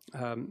motion.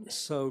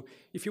 So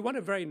if you want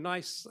a very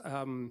nice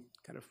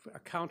kind of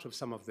account of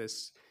some of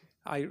this,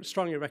 I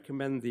strongly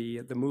recommend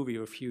the movie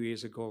of a few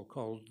years ago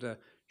called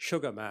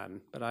Sugar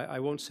Man, but I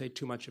won't say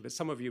too much of it.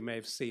 Some of you may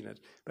have seen it,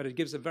 but it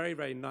gives a very,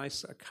 very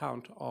nice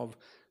account of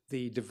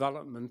the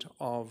development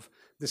of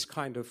this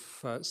kind of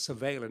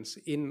surveillance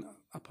in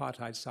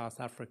apartheid South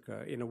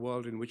Africa, in a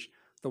world in which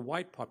the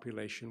white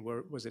population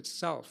was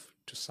itself,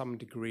 to some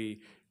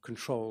degree,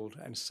 controlled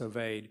and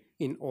surveyed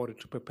in order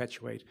to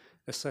perpetuate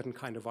a certain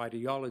kind of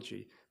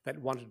ideology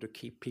that wanted to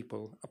keep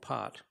people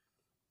apart.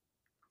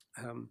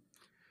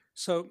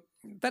 So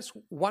that's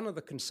one of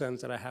the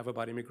concerns that I have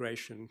about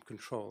immigration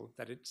control,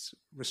 that it's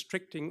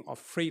restricting of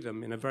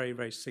freedom in a very,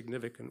 very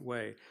significant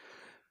way.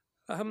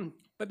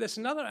 But there's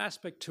another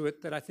aspect to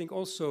it that I think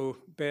also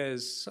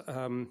bears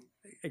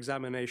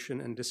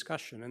examination and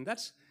discussion, and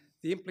that's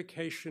the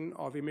implication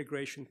of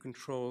immigration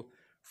control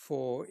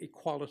for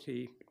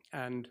equality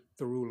and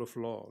the rule of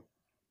law.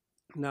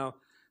 Now,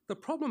 the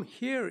problem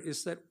here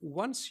is that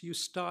once you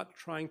start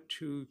trying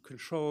to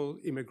control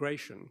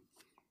immigration,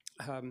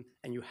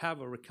 and you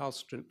have a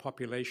recalcitrant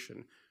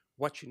population,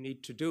 what you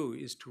need to do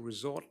is to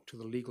resort to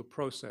the legal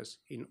process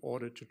in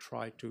order to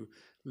try to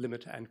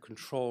limit and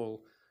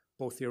control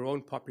both your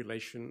own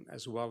population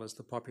as well as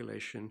the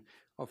population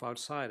of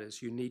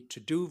outsiders. You need to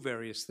do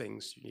various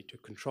things. You need to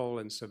control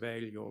and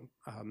surveil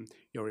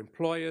your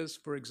employers,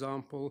 for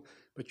example,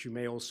 but you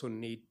may also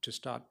need to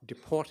start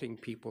deporting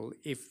people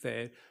if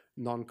they're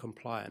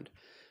non-compliant.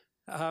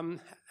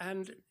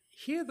 And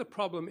here the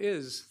problem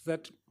is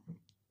that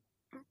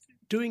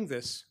doing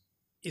this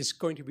is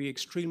going to be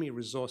extremely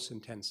resource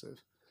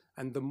intensive.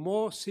 And the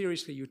more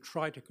seriously you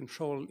try to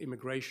control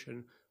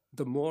immigration,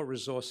 the more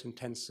resource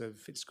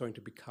intensive it's going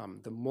to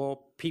become, the more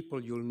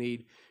people you'll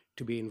need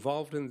to be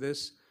involved in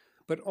this,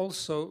 but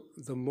also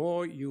the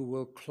more you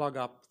will clog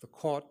up the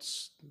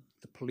courts,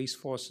 the police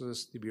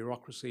forces, the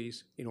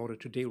bureaucracies in order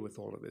to deal with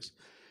all of this.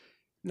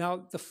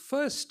 Now, the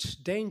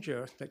first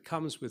danger that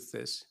comes with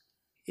this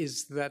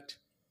is that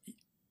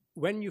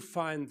when you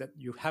find that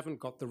you haven't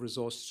got the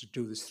resources to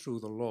do this through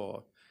the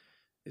law,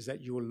 is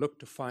that you will look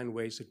to find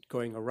ways of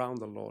going around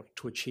the law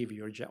to achieve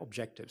your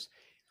objectives.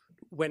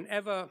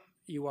 Whenever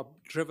you are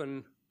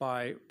driven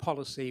by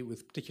policy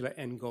with particular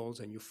end goals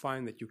and you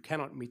find that you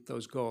cannot meet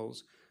those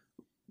goals,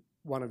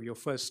 one of your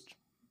first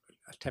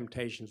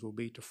temptations will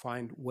be to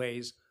find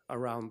ways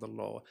around the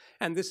law.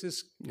 And this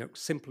is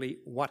simply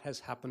what has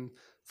happened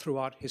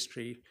throughout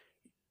history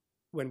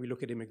when we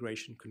look at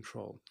immigration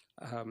control.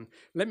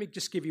 Let me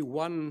just give you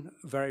one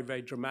very,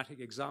 very dramatic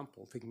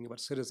example, thinking about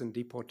citizen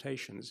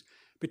deportations.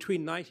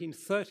 Between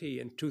 1930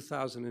 and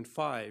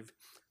 2005,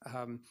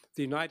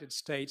 the United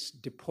States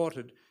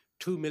deported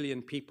 2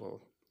 million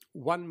people,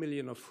 1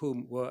 million of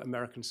whom were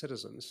American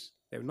citizens.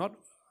 They were not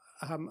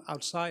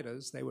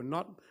outsiders. They were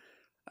not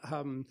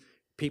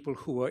people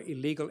who were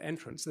illegal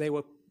entrants. They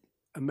were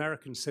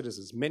American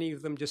citizens, many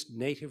of them just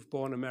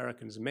native-born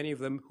Americans, many of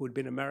them who had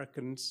been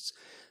Americans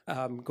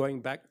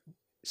going back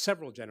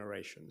several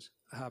generations.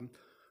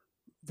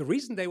 The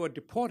reason they were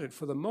deported,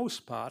 for the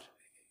most part,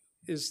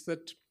 is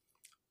that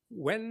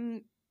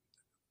when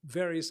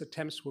various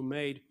attempts were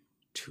made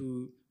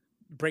to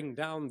bring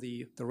down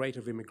the rate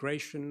of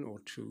immigration or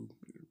to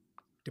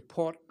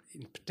deport,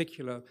 in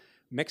particular,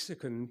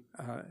 Mexican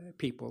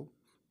people,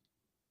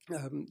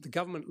 the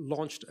government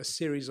launched a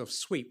series of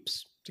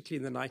sweeps,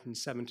 particularly in the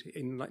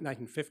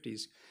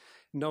 1950s,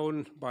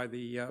 known by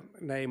the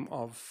name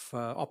of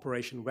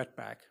Operation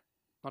Wetback,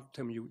 not a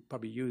term you would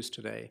probably use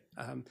today.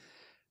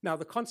 Now,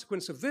 the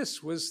consequence of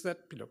this was that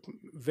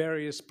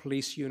various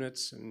police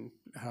units and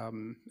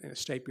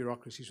state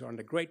bureaucracies were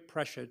under great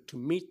pressure to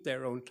meet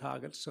their own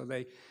targets, so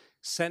they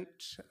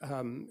sent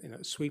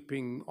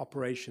sweeping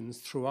operations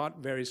throughout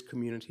various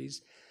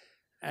communities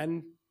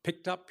and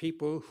picked up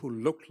people who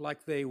looked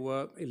like they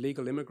were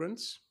illegal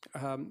immigrants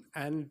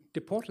and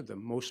deported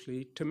them,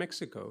 mostly to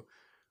Mexico.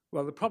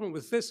 Well, the problem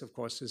with this, of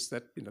course, is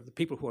that the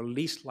people who are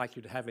least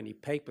likely to have any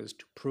papers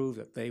to prove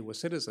that they were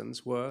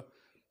citizens were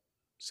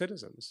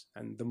citizens.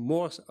 And the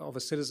more of a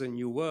citizen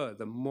you were,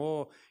 the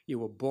more you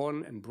were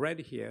born and bred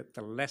here,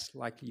 the less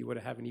likely you were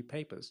to have any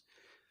papers.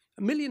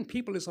 1 million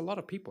people is a lot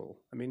of people.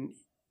 I mean,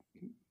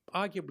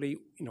 arguably,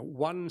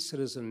 one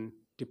citizen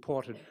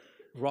deported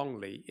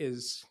wrongly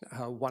is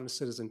one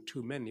citizen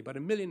too many, but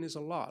 1 million is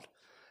a lot.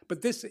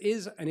 But this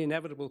is an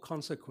inevitable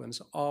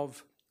consequence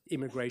of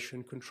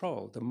immigration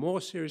control. The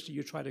more seriously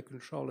you try to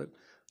control it,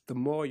 the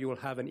more you will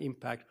have an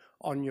impact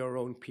on your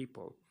own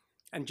people.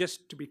 And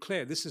just to be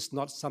clear, this is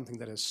not something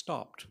that has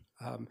stopped.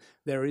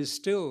 There is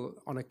still,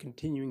 on a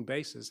continuing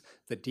basis,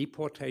 the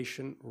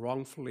deportation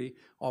wrongfully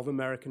of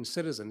American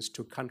citizens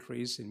to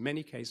countries, in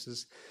many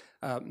cases,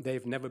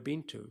 they've never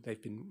been to.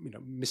 They've been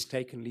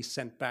mistakenly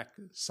sent back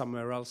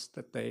somewhere else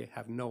that they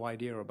have no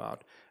idea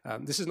about.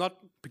 This is not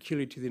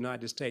peculiar to the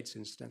United States,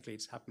 incidentally.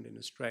 It's happened in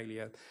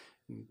Australia,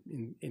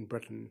 in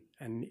Britain,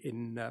 and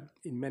in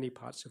many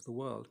parts of the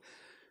world.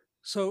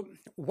 So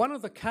one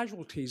of the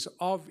casualties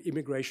of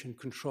immigration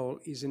control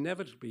is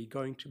inevitably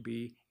going to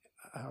be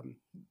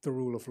the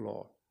rule of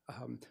law.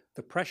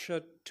 The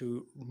pressure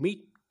to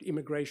meet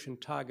immigration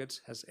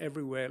targets has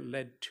everywhere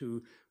led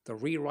to the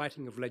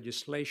rewriting of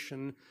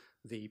legislation,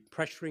 the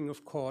pressuring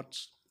of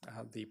courts,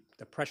 the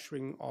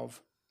pressuring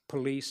of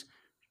police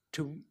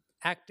to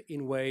act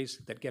in ways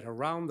that get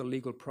around the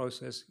legal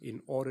process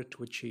in order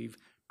to achieve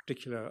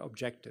particular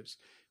objectives.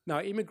 Now,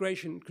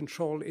 immigration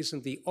control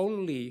isn't the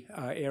only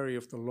area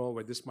of the law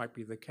where this might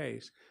be the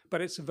case,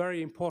 but it's a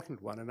very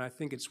important one, and I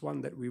think it's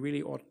one that we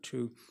really ought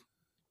to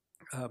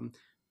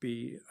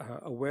be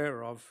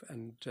aware of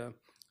and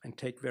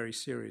take very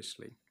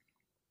seriously.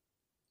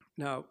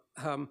 Now,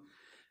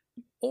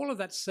 all of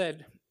that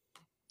said,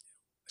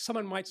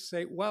 someone might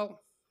say,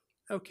 well,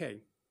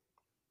 okay,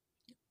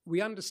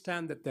 we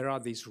understand that there are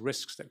these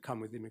risks that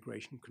come with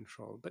immigration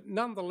control, but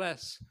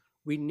nonetheless,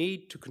 we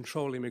need to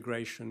control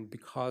immigration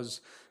because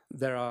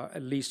there are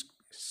at least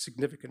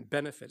significant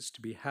benefits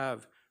to be had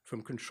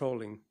from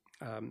controlling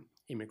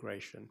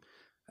immigration.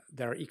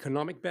 There are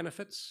economic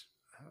benefits,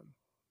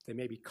 there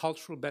may be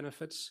cultural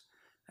benefits,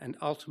 and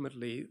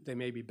ultimately there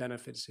may be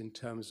benefits in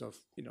terms of,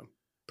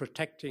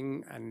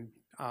 protecting and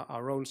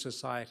our own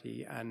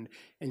society and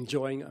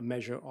enjoying a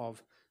measure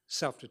of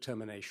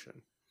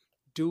self-determination.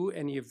 Do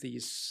any of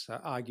these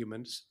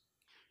arguments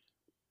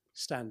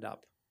stand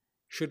up?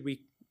 Should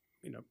we,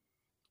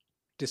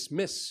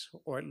 dismiss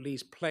or at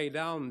least play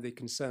down the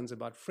concerns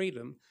about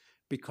freedom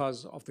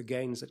because of the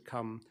gains that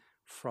come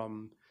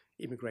from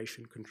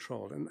immigration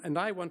control? And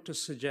I want to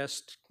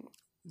suggest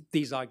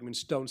these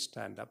arguments don't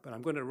stand up, and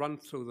I'm going to run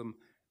through them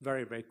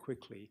very, very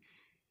quickly.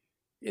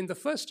 In the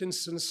first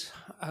instance,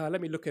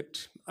 let me look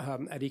at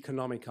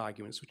economic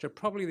arguments, which are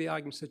probably the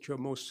arguments that you're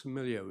most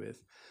familiar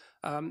with.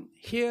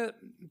 Here,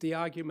 the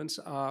arguments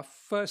are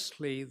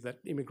firstly that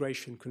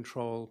immigration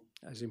control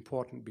is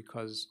important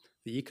because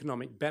the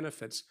economic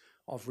benefits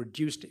of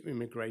reduced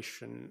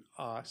immigration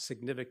are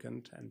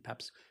significant and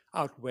perhaps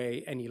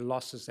outweigh any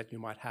losses that you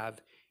might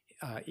have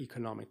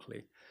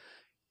economically.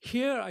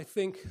 Here, I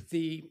think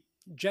the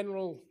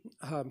general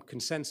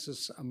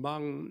consensus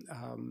among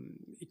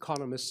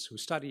economists who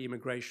study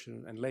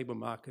immigration and labor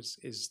markets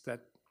is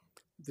that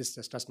this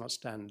just does not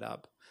stand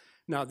up.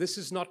 Now, this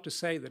is not to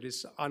say that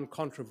it's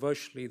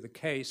uncontroversially the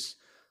case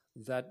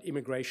that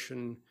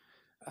immigration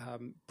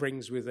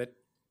brings with it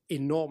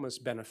enormous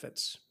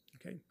benefits.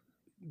 Okay?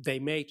 They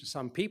may to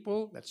some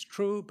people, that's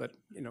true, but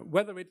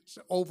whether it's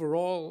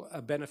overall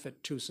a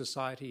benefit to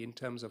society in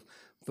terms of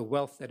the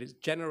wealth that is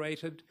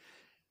generated,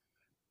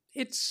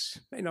 it's,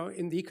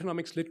 in the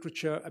economics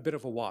literature, a bit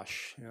of a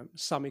wash.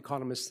 Some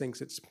economists thinks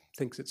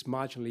it's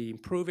marginally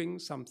improving,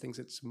 some thinks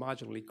it's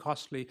marginally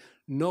costly.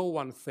 No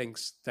one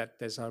thinks that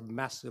there's a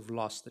massive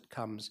loss that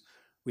comes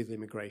with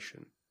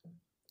immigration.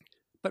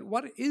 But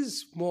what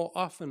is more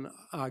often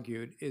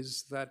argued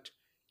is that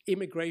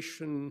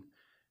immigration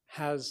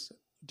has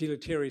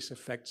deleterious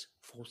effects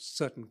for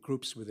certain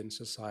groups within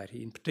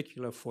society, in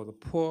particular for the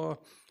poor,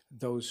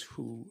 those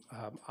who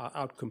are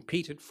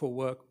outcompeted for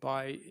work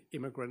by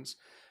immigrants,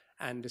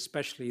 and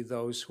especially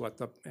those who are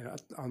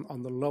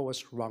on the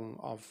lowest rung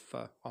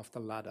of the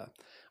ladder.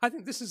 I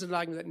think this is an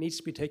argument that needs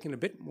to be taken a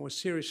bit more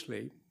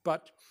seriously,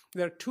 but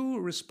there are two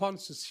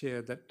responses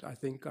here that I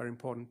think are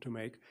important to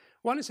make.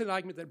 One is an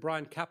argument that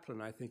Bryan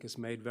Caplan, I think, has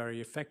made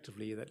very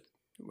effectively, that,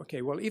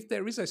 okay, well, if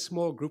there is a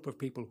small group of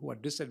people who are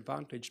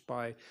disadvantaged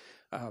by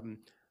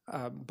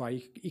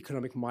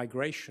economic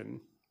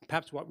migration,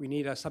 perhaps what we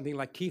need are something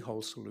like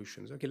keyhole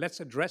solutions. Okay, let's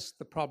address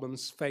the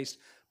problems faced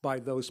by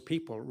those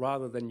people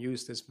rather than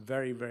use this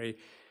very, very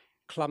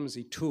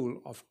clumsy tool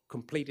of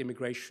complete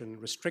immigration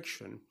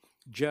restriction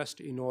just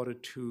in order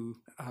to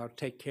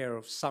take care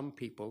of some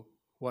people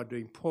who are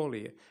doing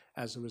poorly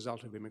as a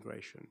result of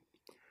immigration.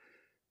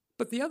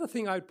 But the other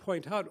thing I'd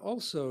point out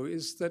also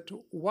is that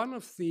one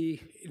of the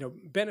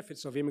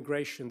benefits of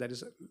immigration that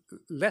is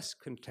less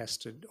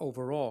contested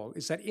overall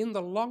is that in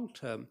the long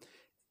term,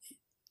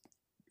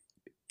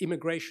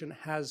 immigration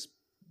has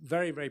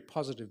very, very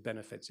positive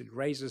benefits. It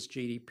raises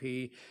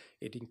GDP,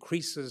 it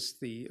increases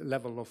the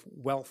level of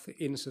wealth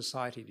in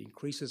society, it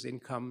increases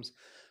incomes.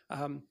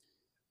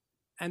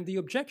 And the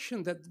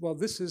objection that, well,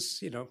 this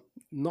is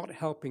not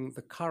helping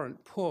the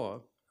current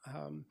poor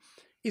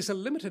is a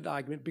limited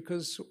argument,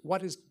 because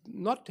what is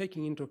not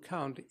taking into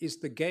account is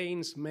the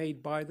gains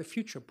made by the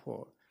future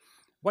poor.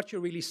 What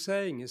you're really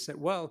saying is that,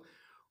 well,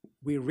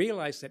 we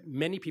realize that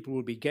many people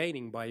will be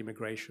gaining by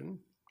immigration.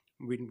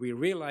 We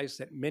realize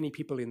that many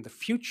people in the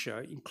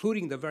future,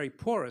 including the very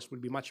poorest, will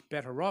be much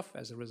better off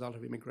as a result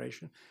of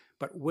immigration.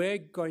 But we're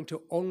going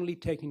to only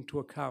take into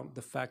account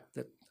the fact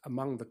that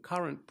among the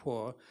current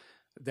poor,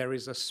 there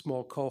is a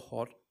small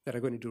cohort that are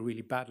going to do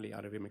really badly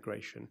out of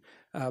immigration.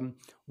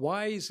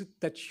 Why is it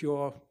that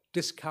you're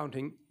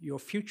discounting your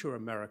future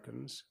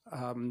Americans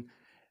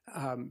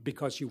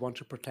because you want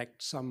to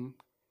protect some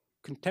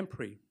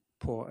contemporary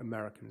poor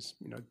Americans?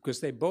 Because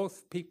they're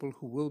both people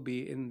who will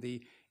be in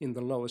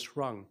the lowest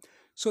rung.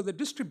 So the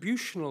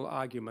distributional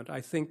argument,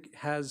 I think,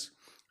 has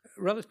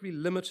relatively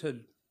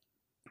limited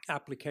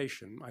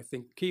application. I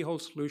think keyhole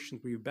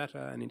solutions will be better,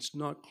 and it's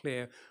not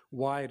clear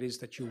why it is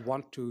that you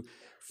want to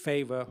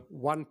favor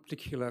one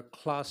particular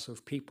class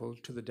of people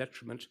to the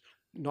detriment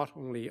not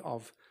only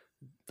of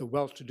the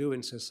well-to-do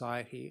in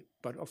society,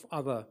 but of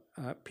other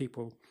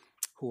people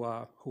who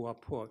are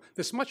poor.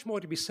 There's much more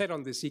to be said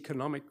on this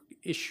economic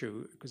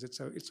issue because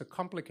it's a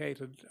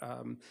complicated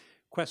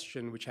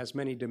question which has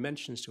many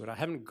dimensions to it. I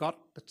haven't got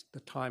the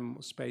time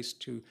or space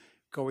to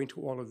go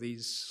into all of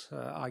these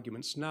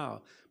arguments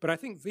now, but I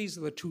think these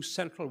are the two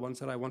central ones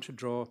that I want to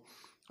draw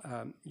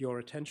your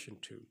attention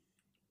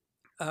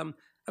to.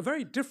 A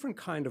very different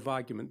kind of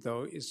argument,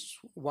 though, is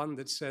one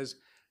that says,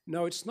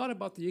 no, it's not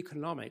about the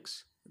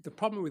economics. The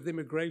problem with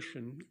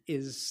immigration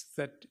is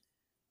that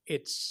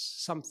it's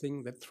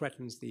something that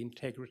threatens the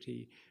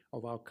integrity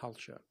of our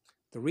culture.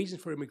 The reason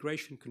for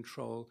immigration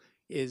control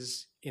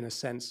is, in a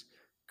sense,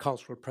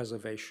 cultural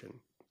preservation.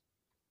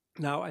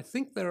 Now, I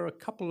think there are a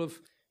couple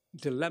of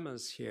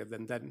dilemmas here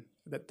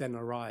that then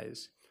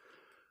arise.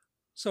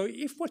 So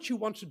if what you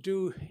want to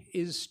do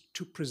is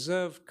to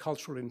preserve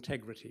cultural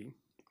integrity,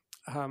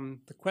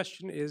 the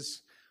question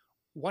is,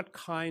 what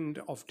kind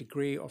of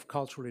degree of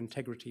cultural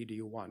integrity do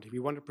you want? If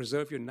you want to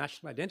preserve your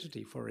national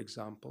identity, for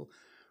example,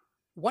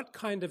 what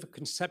kind of a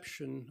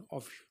conception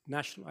of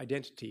national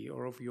identity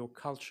or of your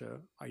culture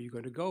are you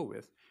going to go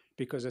with?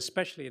 Because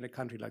especially in a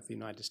country like the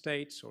United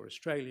States or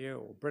Australia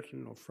or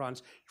Britain or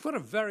France, you've got a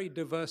very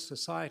diverse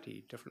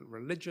society, different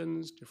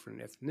religions,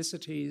 different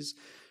ethnicities,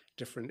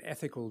 different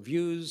ethical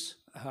views.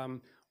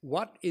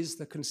 What is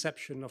the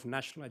conception of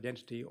national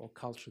identity or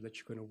culture that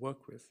you're going to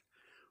work with?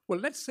 Well,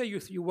 let's say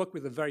you work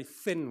with a very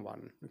thin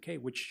one, okay,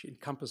 which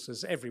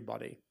encompasses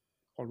everybody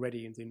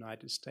already in the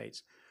United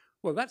States.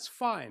 Well, that's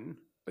fine,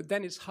 but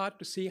then it's hard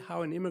to see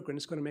how an immigrant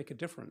is going to make a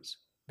difference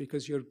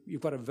because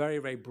you've got a very,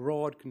 very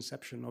broad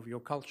conception of your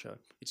culture.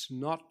 It's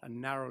not a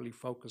narrowly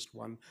focused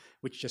one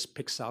which just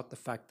picks out the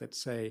fact that,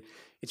 say,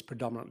 it's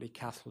predominantly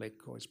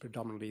Catholic or it's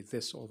predominantly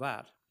this or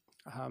that.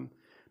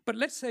 But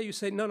let's say you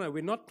say, no,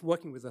 we're not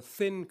working with a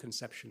thin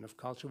conception of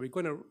culture. We're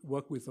going to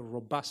work with a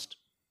robust,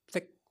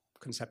 thick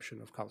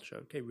conception of culture.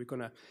 Okay, we're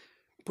going to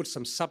put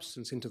some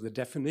substance into the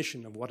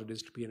definition of what it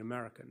is to be an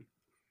American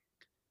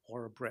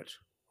or a Brit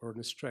or an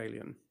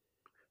Australian.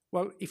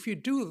 Well, if you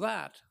do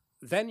that,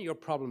 then your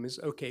problem is,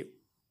 okay,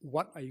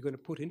 what are you going to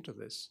put into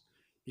this?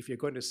 If you're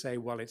going to say,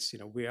 well, it's,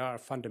 we are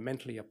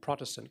fundamentally a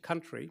Protestant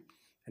country,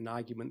 an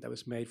argument that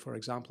was made, for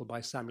example,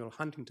 by Samuel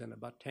Huntington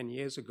about 10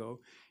 years ago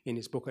in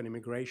his book on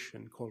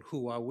immigration called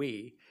Who Are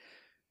We?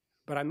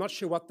 But I'm not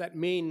sure what that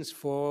means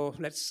for,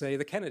 let's say,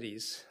 the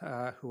Kennedys,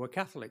 who are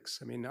Catholics.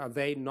 I mean, are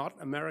they not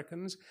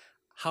Americans?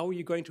 How are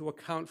you going to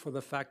account for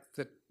the fact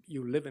that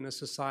you live in a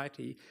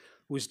society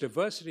whose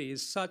diversity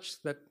is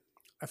such that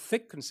a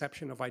thick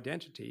conception of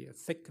identity, a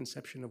thick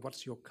conception of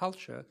what's your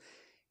culture,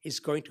 is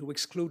going to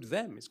exclude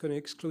them? It's going to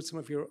exclude some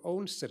of your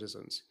own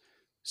citizens.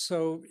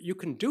 So you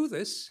can do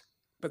this,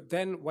 but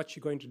then what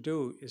you're going to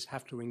do is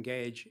have to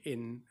engage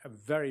in a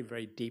very,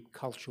 very deep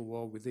culture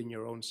war within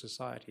your own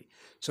society.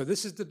 So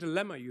this is the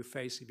dilemma you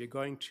face if you're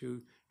going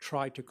to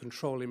try to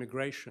control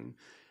immigration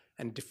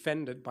and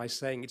defend it by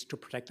saying it's to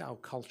protect our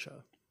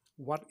culture.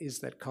 What is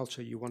that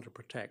culture you want to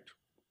protect?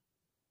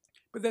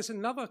 But there's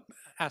another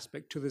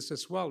aspect to this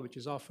as well, which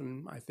is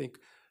often, I think,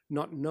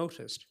 not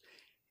noticed.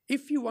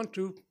 If you want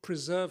to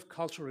preserve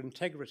cultural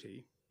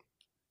integrity,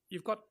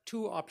 you've got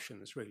two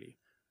options, really.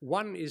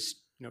 One is,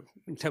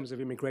 in terms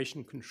of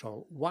immigration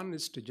control, one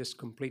is to just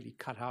completely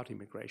cut out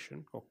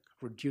immigration or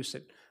reduce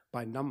it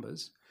by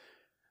numbers.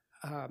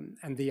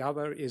 And the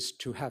other is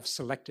to have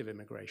selective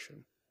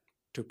immigration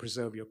to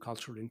preserve your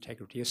cultural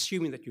integrity,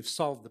 assuming that you've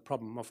solved the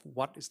problem of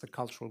what is the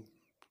cultural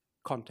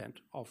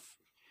content of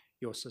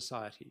your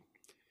society.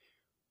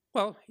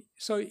 Well,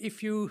 so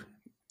if you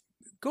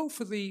go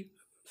for the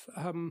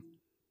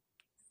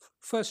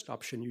first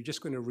option, you're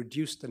just going to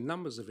reduce the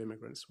numbers of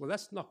immigrants. Well,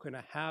 that's not going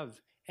to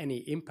have any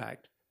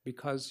impact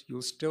because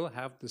you'll still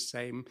have the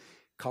same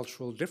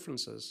cultural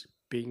differences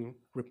being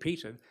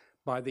repeated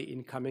by the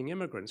incoming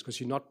immigrants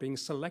because you're not being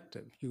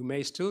selective. You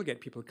may still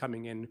get people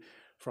coming in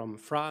from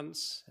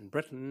France and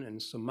Britain and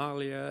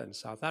Somalia and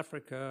South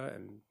Africa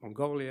and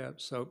Mongolia.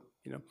 So,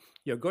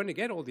 you're going to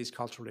get all these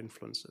cultural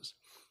influences.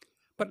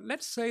 But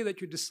let's say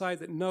that you decide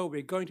that, no,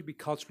 we're going to be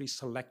culturally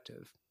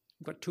selective.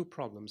 You've got two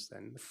problems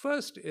then. The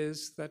first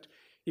is that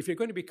if you're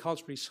going to be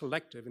culturally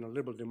selective in a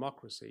liberal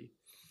democracy,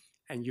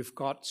 and you've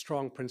got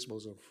strong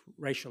principles of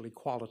racial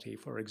equality,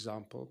 for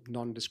example,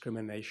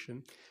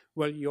 non-discrimination,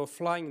 well, you're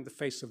flying in the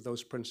face of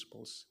those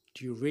principles.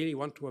 Do you really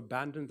want to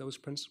abandon those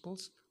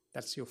principles?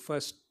 That's your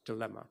first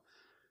dilemma.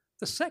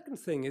 The second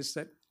thing is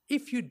that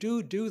if you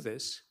do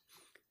this,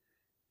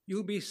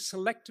 you'll be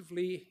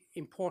selectively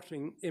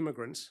importing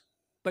immigrants,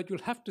 but you'll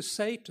have to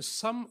say to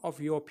some of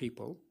your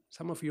people,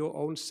 some of your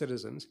own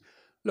citizens,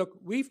 look,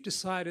 we've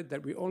decided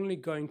that we're only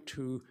going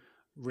to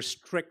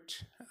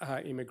restrict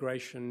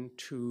immigration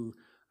to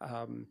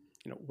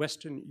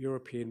Western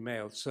European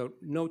males, so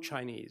no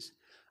Chinese.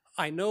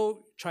 I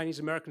know Chinese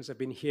Americans have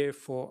been here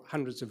for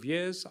hundreds of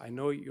years. I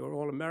know you're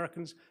all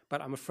Americans,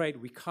 but I'm afraid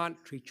we can't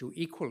treat you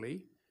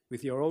equally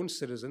with your own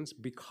citizens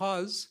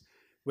because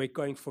we're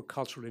going for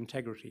cultural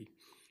integrity.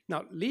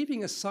 Now,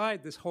 leaving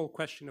aside this whole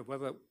question of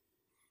whether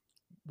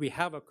we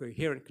have a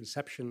coherent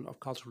conception of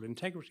cultural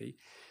integrity,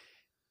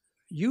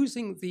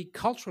 using the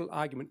cultural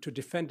argument to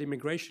defend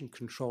immigration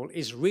control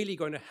is really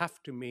going to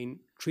have to mean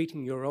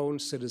treating your own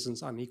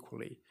citizens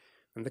unequally.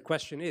 And the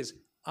question is,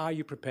 are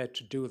you prepared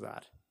to do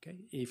that? Okay?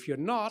 If you're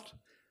not,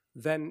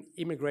 then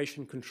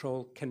immigration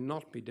control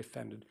cannot be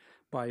defended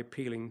by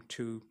appealing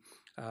to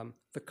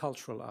the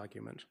cultural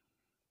argument.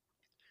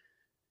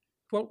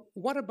 Well,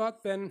 what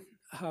about then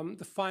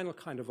the final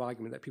kind of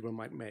argument that people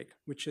might make,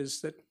 which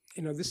is that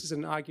this is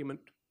an argument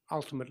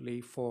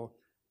ultimately for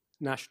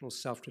national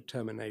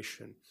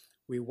self-determination.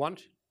 We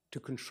want to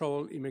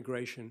control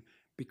immigration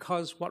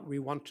because what we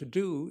want to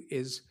do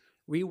is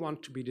we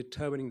want to be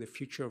determining the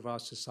future of our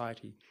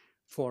society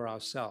for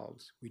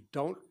ourselves. We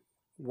don't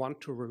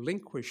want to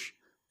relinquish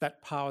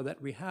that power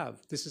that we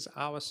have. This is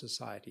our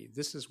society.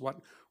 This is what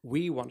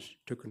we want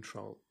to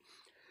control.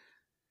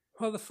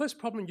 Well, the first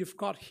problem you've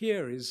got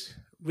here is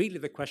really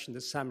the question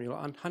that Samuel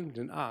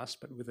Huntington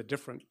asked, but with a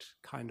different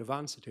kind of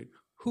answer to it.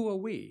 Who are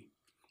we?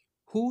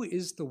 Who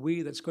is the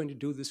we that's going to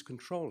do this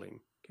controlling?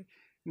 Okay?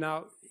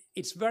 Now,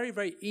 it's very,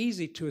 very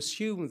easy to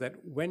assume that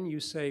when you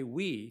say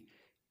we,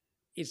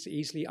 it's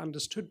easily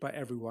understood by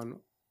everyone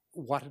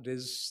what it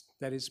is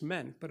that is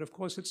meant. But of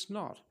course, it's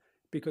not.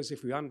 Because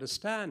if we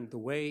understand the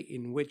way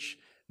in which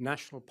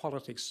national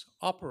politics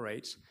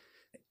operates,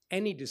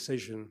 any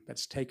decision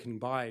that's taken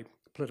by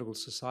political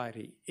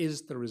society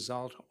is the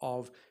result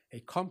of a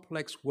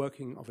complex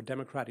working of a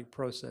democratic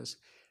process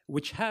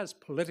which has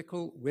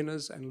political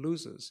winners and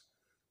losers.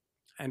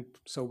 And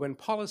so when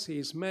policy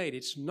is made,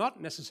 it's not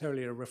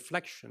necessarily a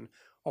reflection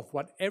of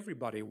what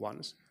everybody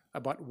wants,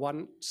 about what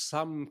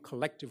some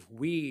collective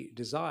we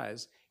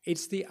desires.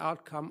 It's the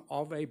outcome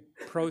of a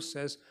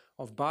process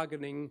of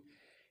bargaining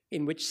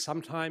in which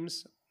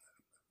sometimes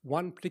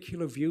one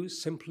particular view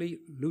simply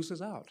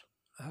loses out.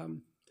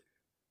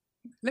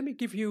 Let me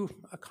give you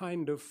a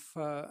kind of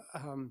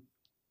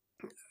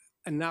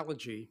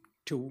analogy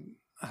to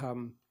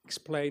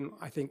explain,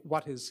 I think,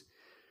 what is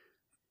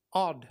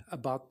odd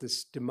about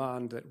this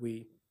demand that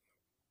we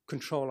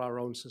control our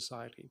own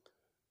society.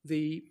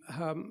 The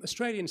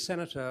Australian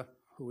senator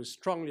who was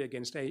strongly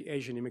against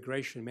Asian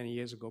immigration many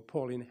years ago,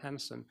 Pauline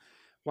Hanson,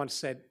 once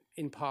said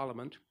in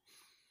Parliament,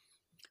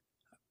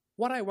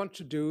 what I want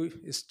to do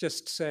is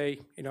just say,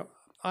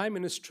 I'm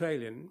an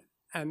Australian,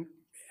 and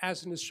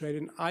as an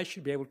Australian, I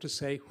should be able to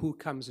say who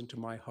comes into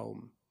my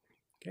home.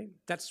 Okay,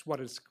 that's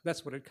what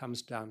it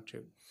comes down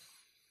to.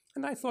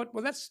 And I thought,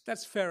 well,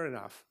 that's fair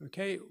enough.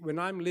 Okay, when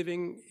I'm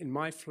living in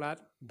my flat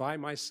by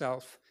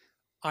myself,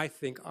 I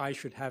think I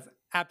should have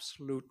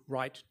absolute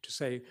right to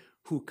say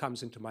who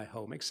comes into my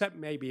home, except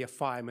maybe a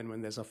fireman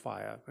when there's a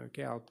fire.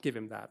 Okay, I'll give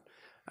him that.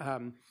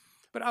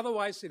 But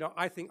otherwise,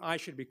 I think I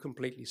should be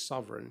completely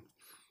sovereign.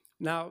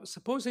 Now,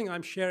 supposing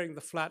I'm sharing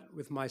the flat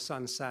with my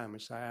son Sam,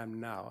 which I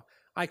am now,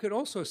 I could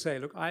also say,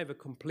 look, I have a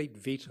complete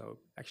veto.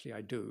 Actually,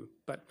 I do.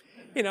 But,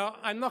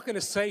 I'm not going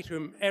to say to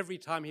him every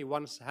time he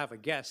wants to have a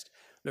guest,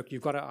 look,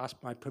 you've got to ask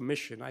my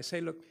permission. I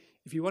say, look,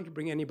 if you want to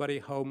bring anybody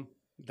home,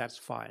 that's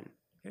fine.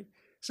 Okay?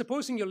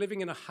 Supposing you're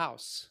living in a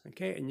house,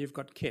 okay, and you've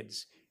got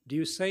kids. Do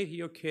you say to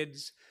your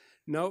kids,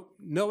 no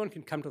one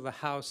can come to the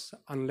house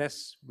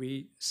unless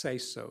we say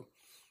so?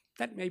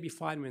 That may be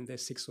fine when they're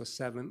 6 or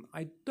 7.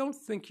 I don't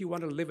think you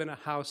want to live in a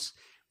house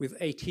with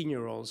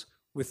 18-year-olds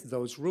with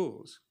those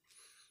rules.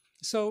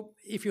 So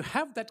if you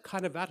have that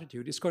kind of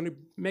attitude, it's going to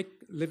make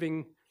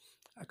living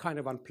a kind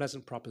of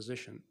unpleasant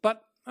proposition.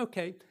 But,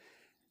 okay,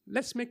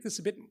 let's make this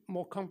a bit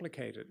more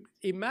complicated.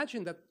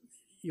 Imagine that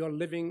you're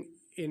living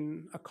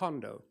in a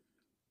condo.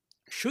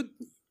 Should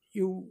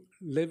you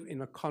live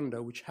in a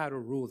condo which had a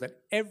rule that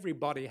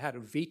everybody had a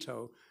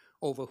veto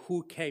over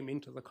who came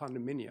into the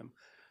condominium,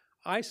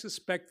 I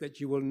suspect that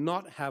you will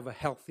not have a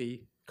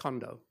healthy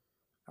condo,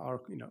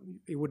 or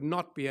it would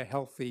not be a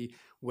healthy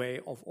way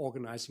of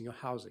organizing your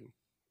housing.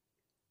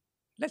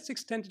 Let's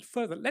extend it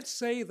further. Let's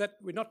say that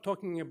we're not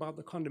talking about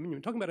the condominium, we're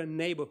talking about a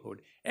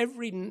neighborhood.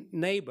 Every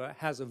neighbor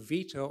has a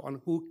veto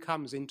on who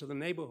comes into the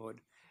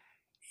neighborhood.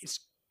 It's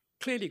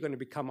clearly going to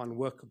become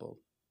unworkable.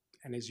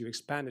 And as you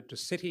expand it to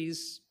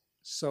cities,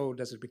 so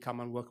does it become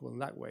unworkable in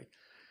that way.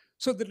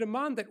 So the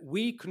demand that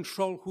we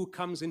control who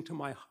comes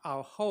into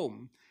our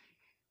home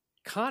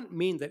can't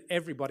mean that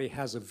everybody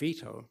has a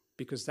veto,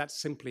 because that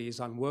simply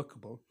is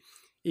unworkable.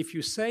 If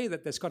you say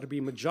that there's got to be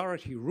a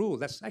majority rule,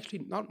 that's actually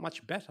not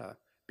much better,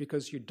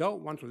 because you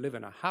don't want to live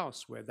in a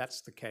house where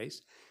that's the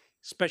case,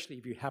 especially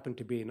if you happen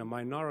to be in a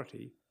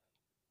minority.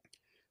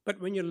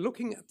 But when you're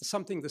looking at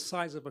something the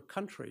size of a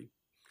country,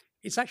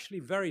 it's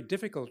actually very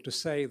difficult to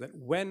say that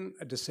when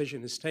a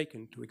decision is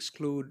taken to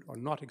exclude or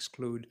not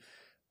exclude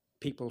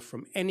people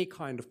from any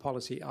kind of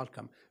policy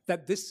outcome,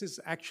 that this is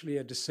actually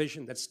a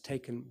decision that's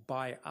taken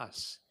by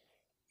us.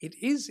 It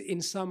is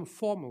in some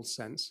formal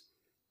sense,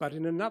 but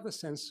in another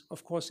sense,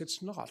 of course,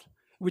 it's not,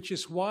 which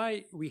is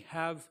why we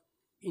have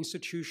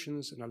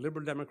institutions in a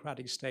liberal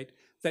democratic state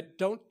that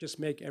don't just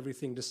make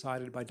everything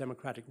decided by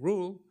democratic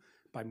rule,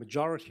 by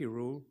majority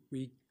rule.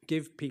 We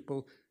give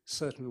people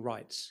certain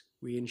rights.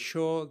 We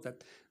ensure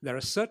that there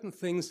are certain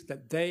things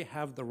that they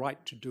have the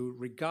right to do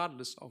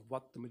regardless of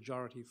what the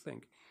majority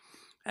think.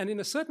 And in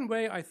a certain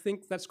way, I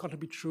think that's got to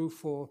be true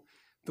for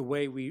the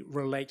way we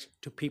relate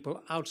to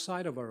people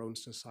outside of our own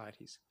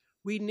societies.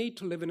 We need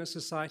to live in a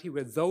society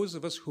where those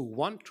of us who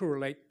want to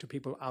relate to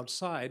people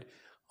outside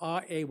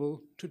are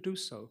able to do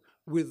so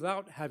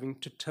without having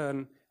to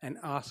turn and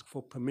ask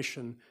for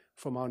permission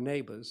from our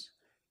neighbors,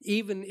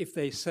 even if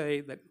they say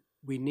that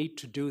we need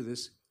to do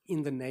this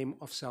in the name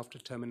of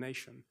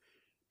self-determination.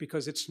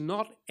 Because it's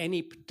not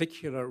any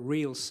particular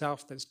real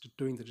self that's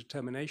doing the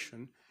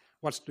determination.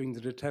 What's doing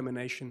the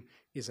determination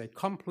is a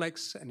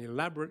complex and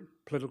elaborate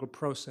political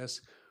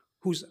process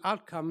whose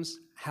outcomes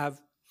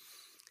have,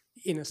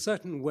 in a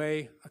certain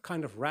way, a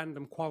kind of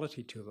random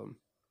quality to them.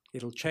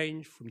 It'll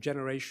change from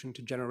generation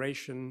to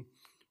generation,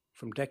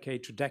 from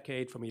decade to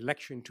decade, from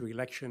election to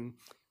election,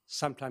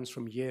 sometimes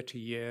from year to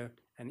year,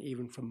 and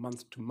even from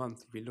month to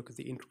month, if we look at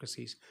the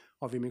intricacies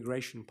of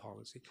immigration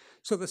policy.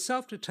 So the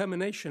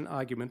self-determination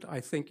argument, I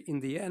think, in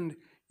the end,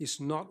 is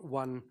not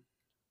one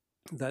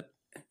that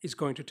is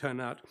going to turn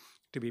out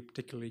to be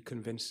particularly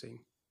convincing.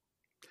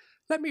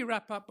 Let me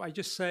wrap up by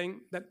just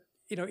saying that,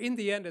 in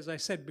the end, as I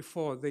said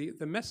before,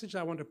 the message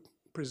I want to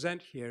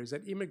present here is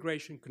that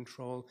immigration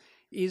control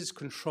is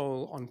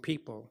control on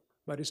people,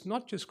 but it's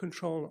not just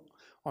control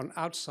on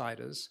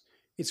outsiders,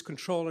 it's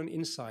control on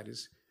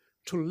insiders.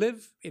 To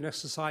live in a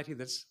society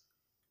that's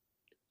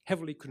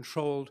heavily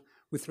controlled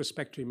with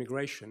respect to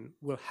immigration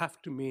will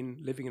have to mean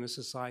living in a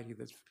society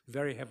that's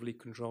very heavily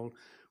controlled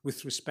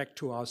with respect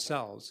to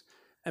ourselves.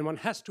 And one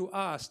has to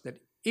ask that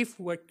if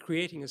we're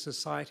creating a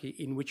society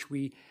in which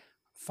we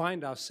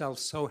find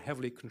ourselves so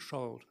heavily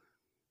controlled,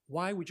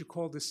 why would you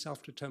call this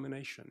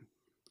self-determination?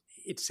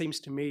 It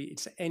seems to me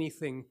it's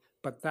anything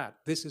but that.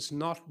 This is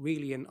not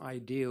really an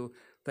ideal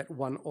that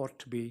one ought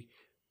to be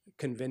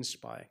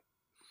convinced by.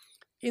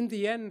 In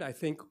the end, I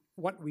think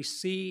what we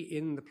see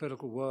in the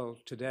political world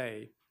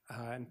today,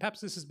 and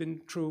perhaps this has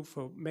been true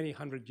for many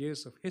hundred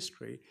years of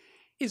history,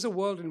 is a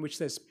world in which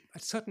there's a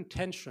certain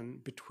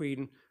tension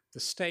between the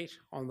state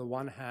on the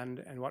one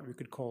hand and what we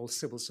could call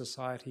civil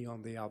society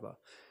on the other.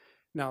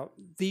 Now,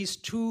 these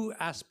two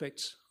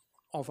aspects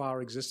of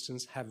our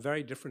existence have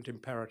very different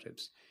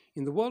imperatives.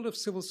 In the world of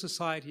civil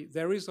society,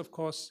 there is, of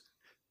course,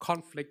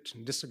 conflict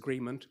and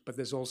disagreement, but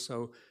there's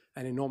also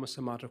an enormous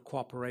amount of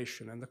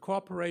cooperation. And the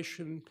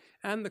cooperation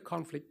and the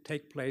conflict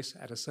take place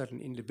at a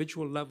certain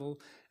individual level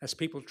as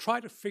people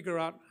try to figure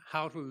out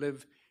how to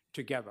live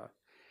together.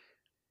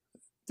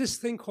 This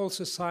thing called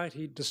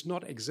society does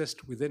not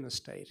exist within a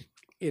state.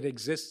 It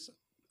exists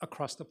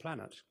across the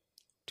planet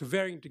to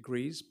varying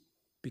degrees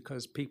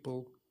because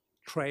people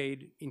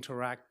trade,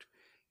 interact,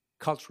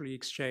 culturally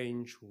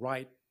exchange,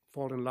 write,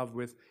 fall in love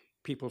with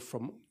people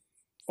from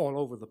all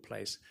over the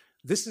place.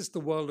 This is the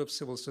world of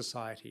civil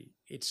society.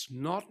 It's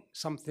not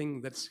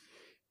something that's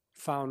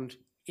found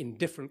in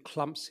different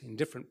clumps in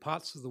different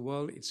parts of the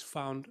world. It's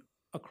found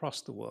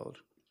across the world.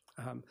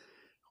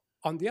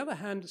 On the other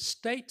hand,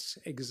 states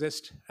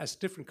exist as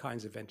different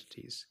kinds of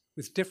entities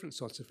with different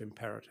sorts of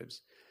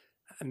imperatives.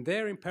 And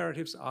their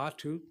imperatives are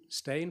to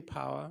stay in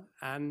power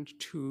and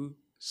to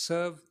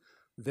serve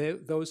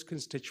those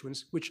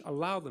constituents which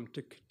allow them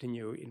to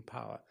continue in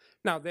power.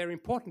 Now, they're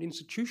important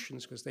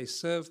institutions because they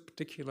serve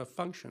particular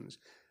functions,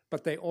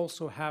 but they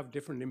also have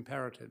different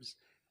imperatives.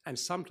 And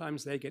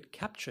sometimes they get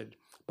captured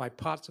by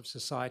parts of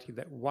society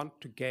that want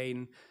to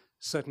gain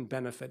certain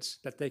benefits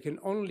that they can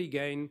only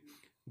gain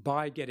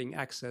by getting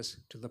access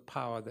to the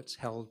power that's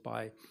held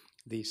by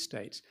these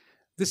states.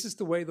 This is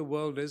the way the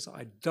world is.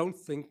 I don't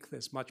think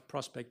there's much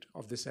prospect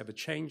of this ever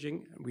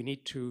changing. We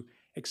need to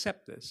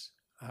accept this.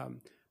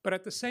 But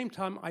at the same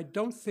time, I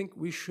don't think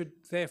we should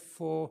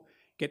therefore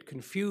get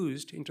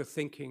confused into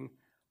thinking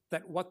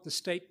that what the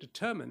state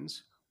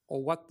determines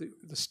or what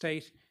the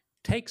state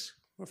takes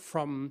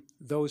from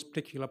those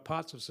particular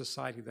parts of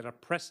society that are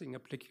pressing a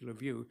particular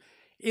view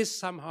is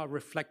somehow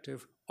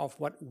reflective of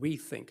what we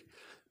think.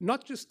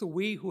 Not just the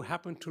we who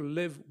happen to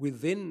live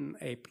within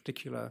a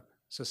particular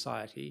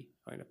society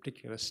or in a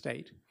particular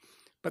state,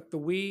 but the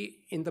we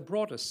in the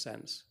broadest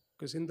sense.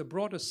 Because in the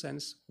broadest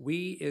sense,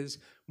 we is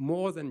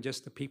more than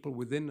just the people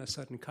within a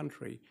certain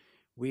country.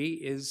 We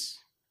is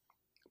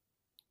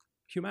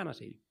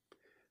humanity.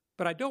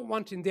 But I don't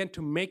want in the end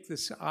to make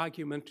this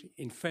argument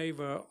in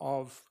favor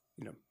of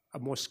a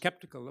more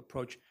skeptical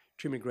approach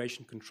to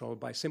immigration control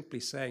by simply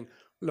saying,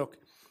 look,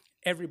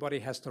 everybody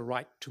has the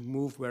right to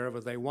move wherever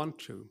they want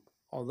to.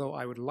 Although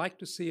I would like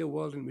to see a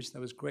world in which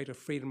there was greater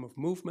freedom of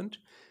movement,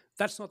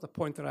 that's not the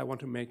point that I want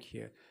to make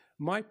here.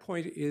 My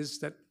point is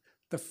that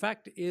the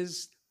fact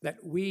is that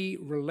we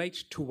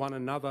relate to one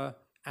another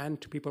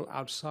and to people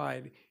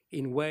outside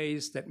in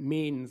ways that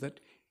mean that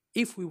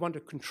if we want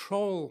to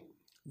control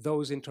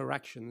those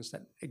interactions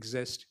that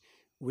exist,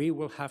 we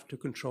will have to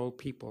control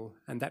people,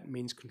 and that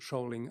means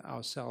controlling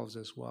ourselves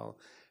as well.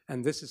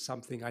 And this is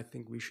something I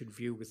think we should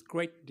view with a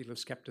great deal of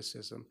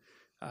skepticism.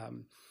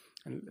 And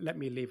let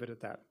me leave it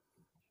at that.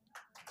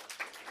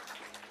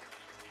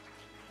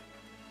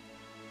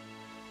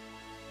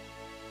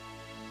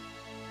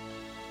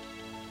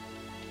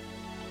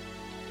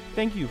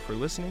 Thank you for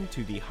listening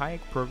to the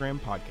Hayek Program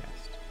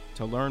Podcast.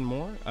 To learn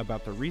more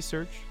about the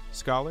research,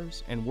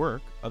 scholars, and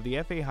work of the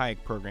F.A.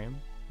 Hayek Program,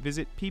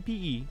 visit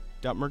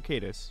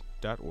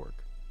ppe.mercatus.org.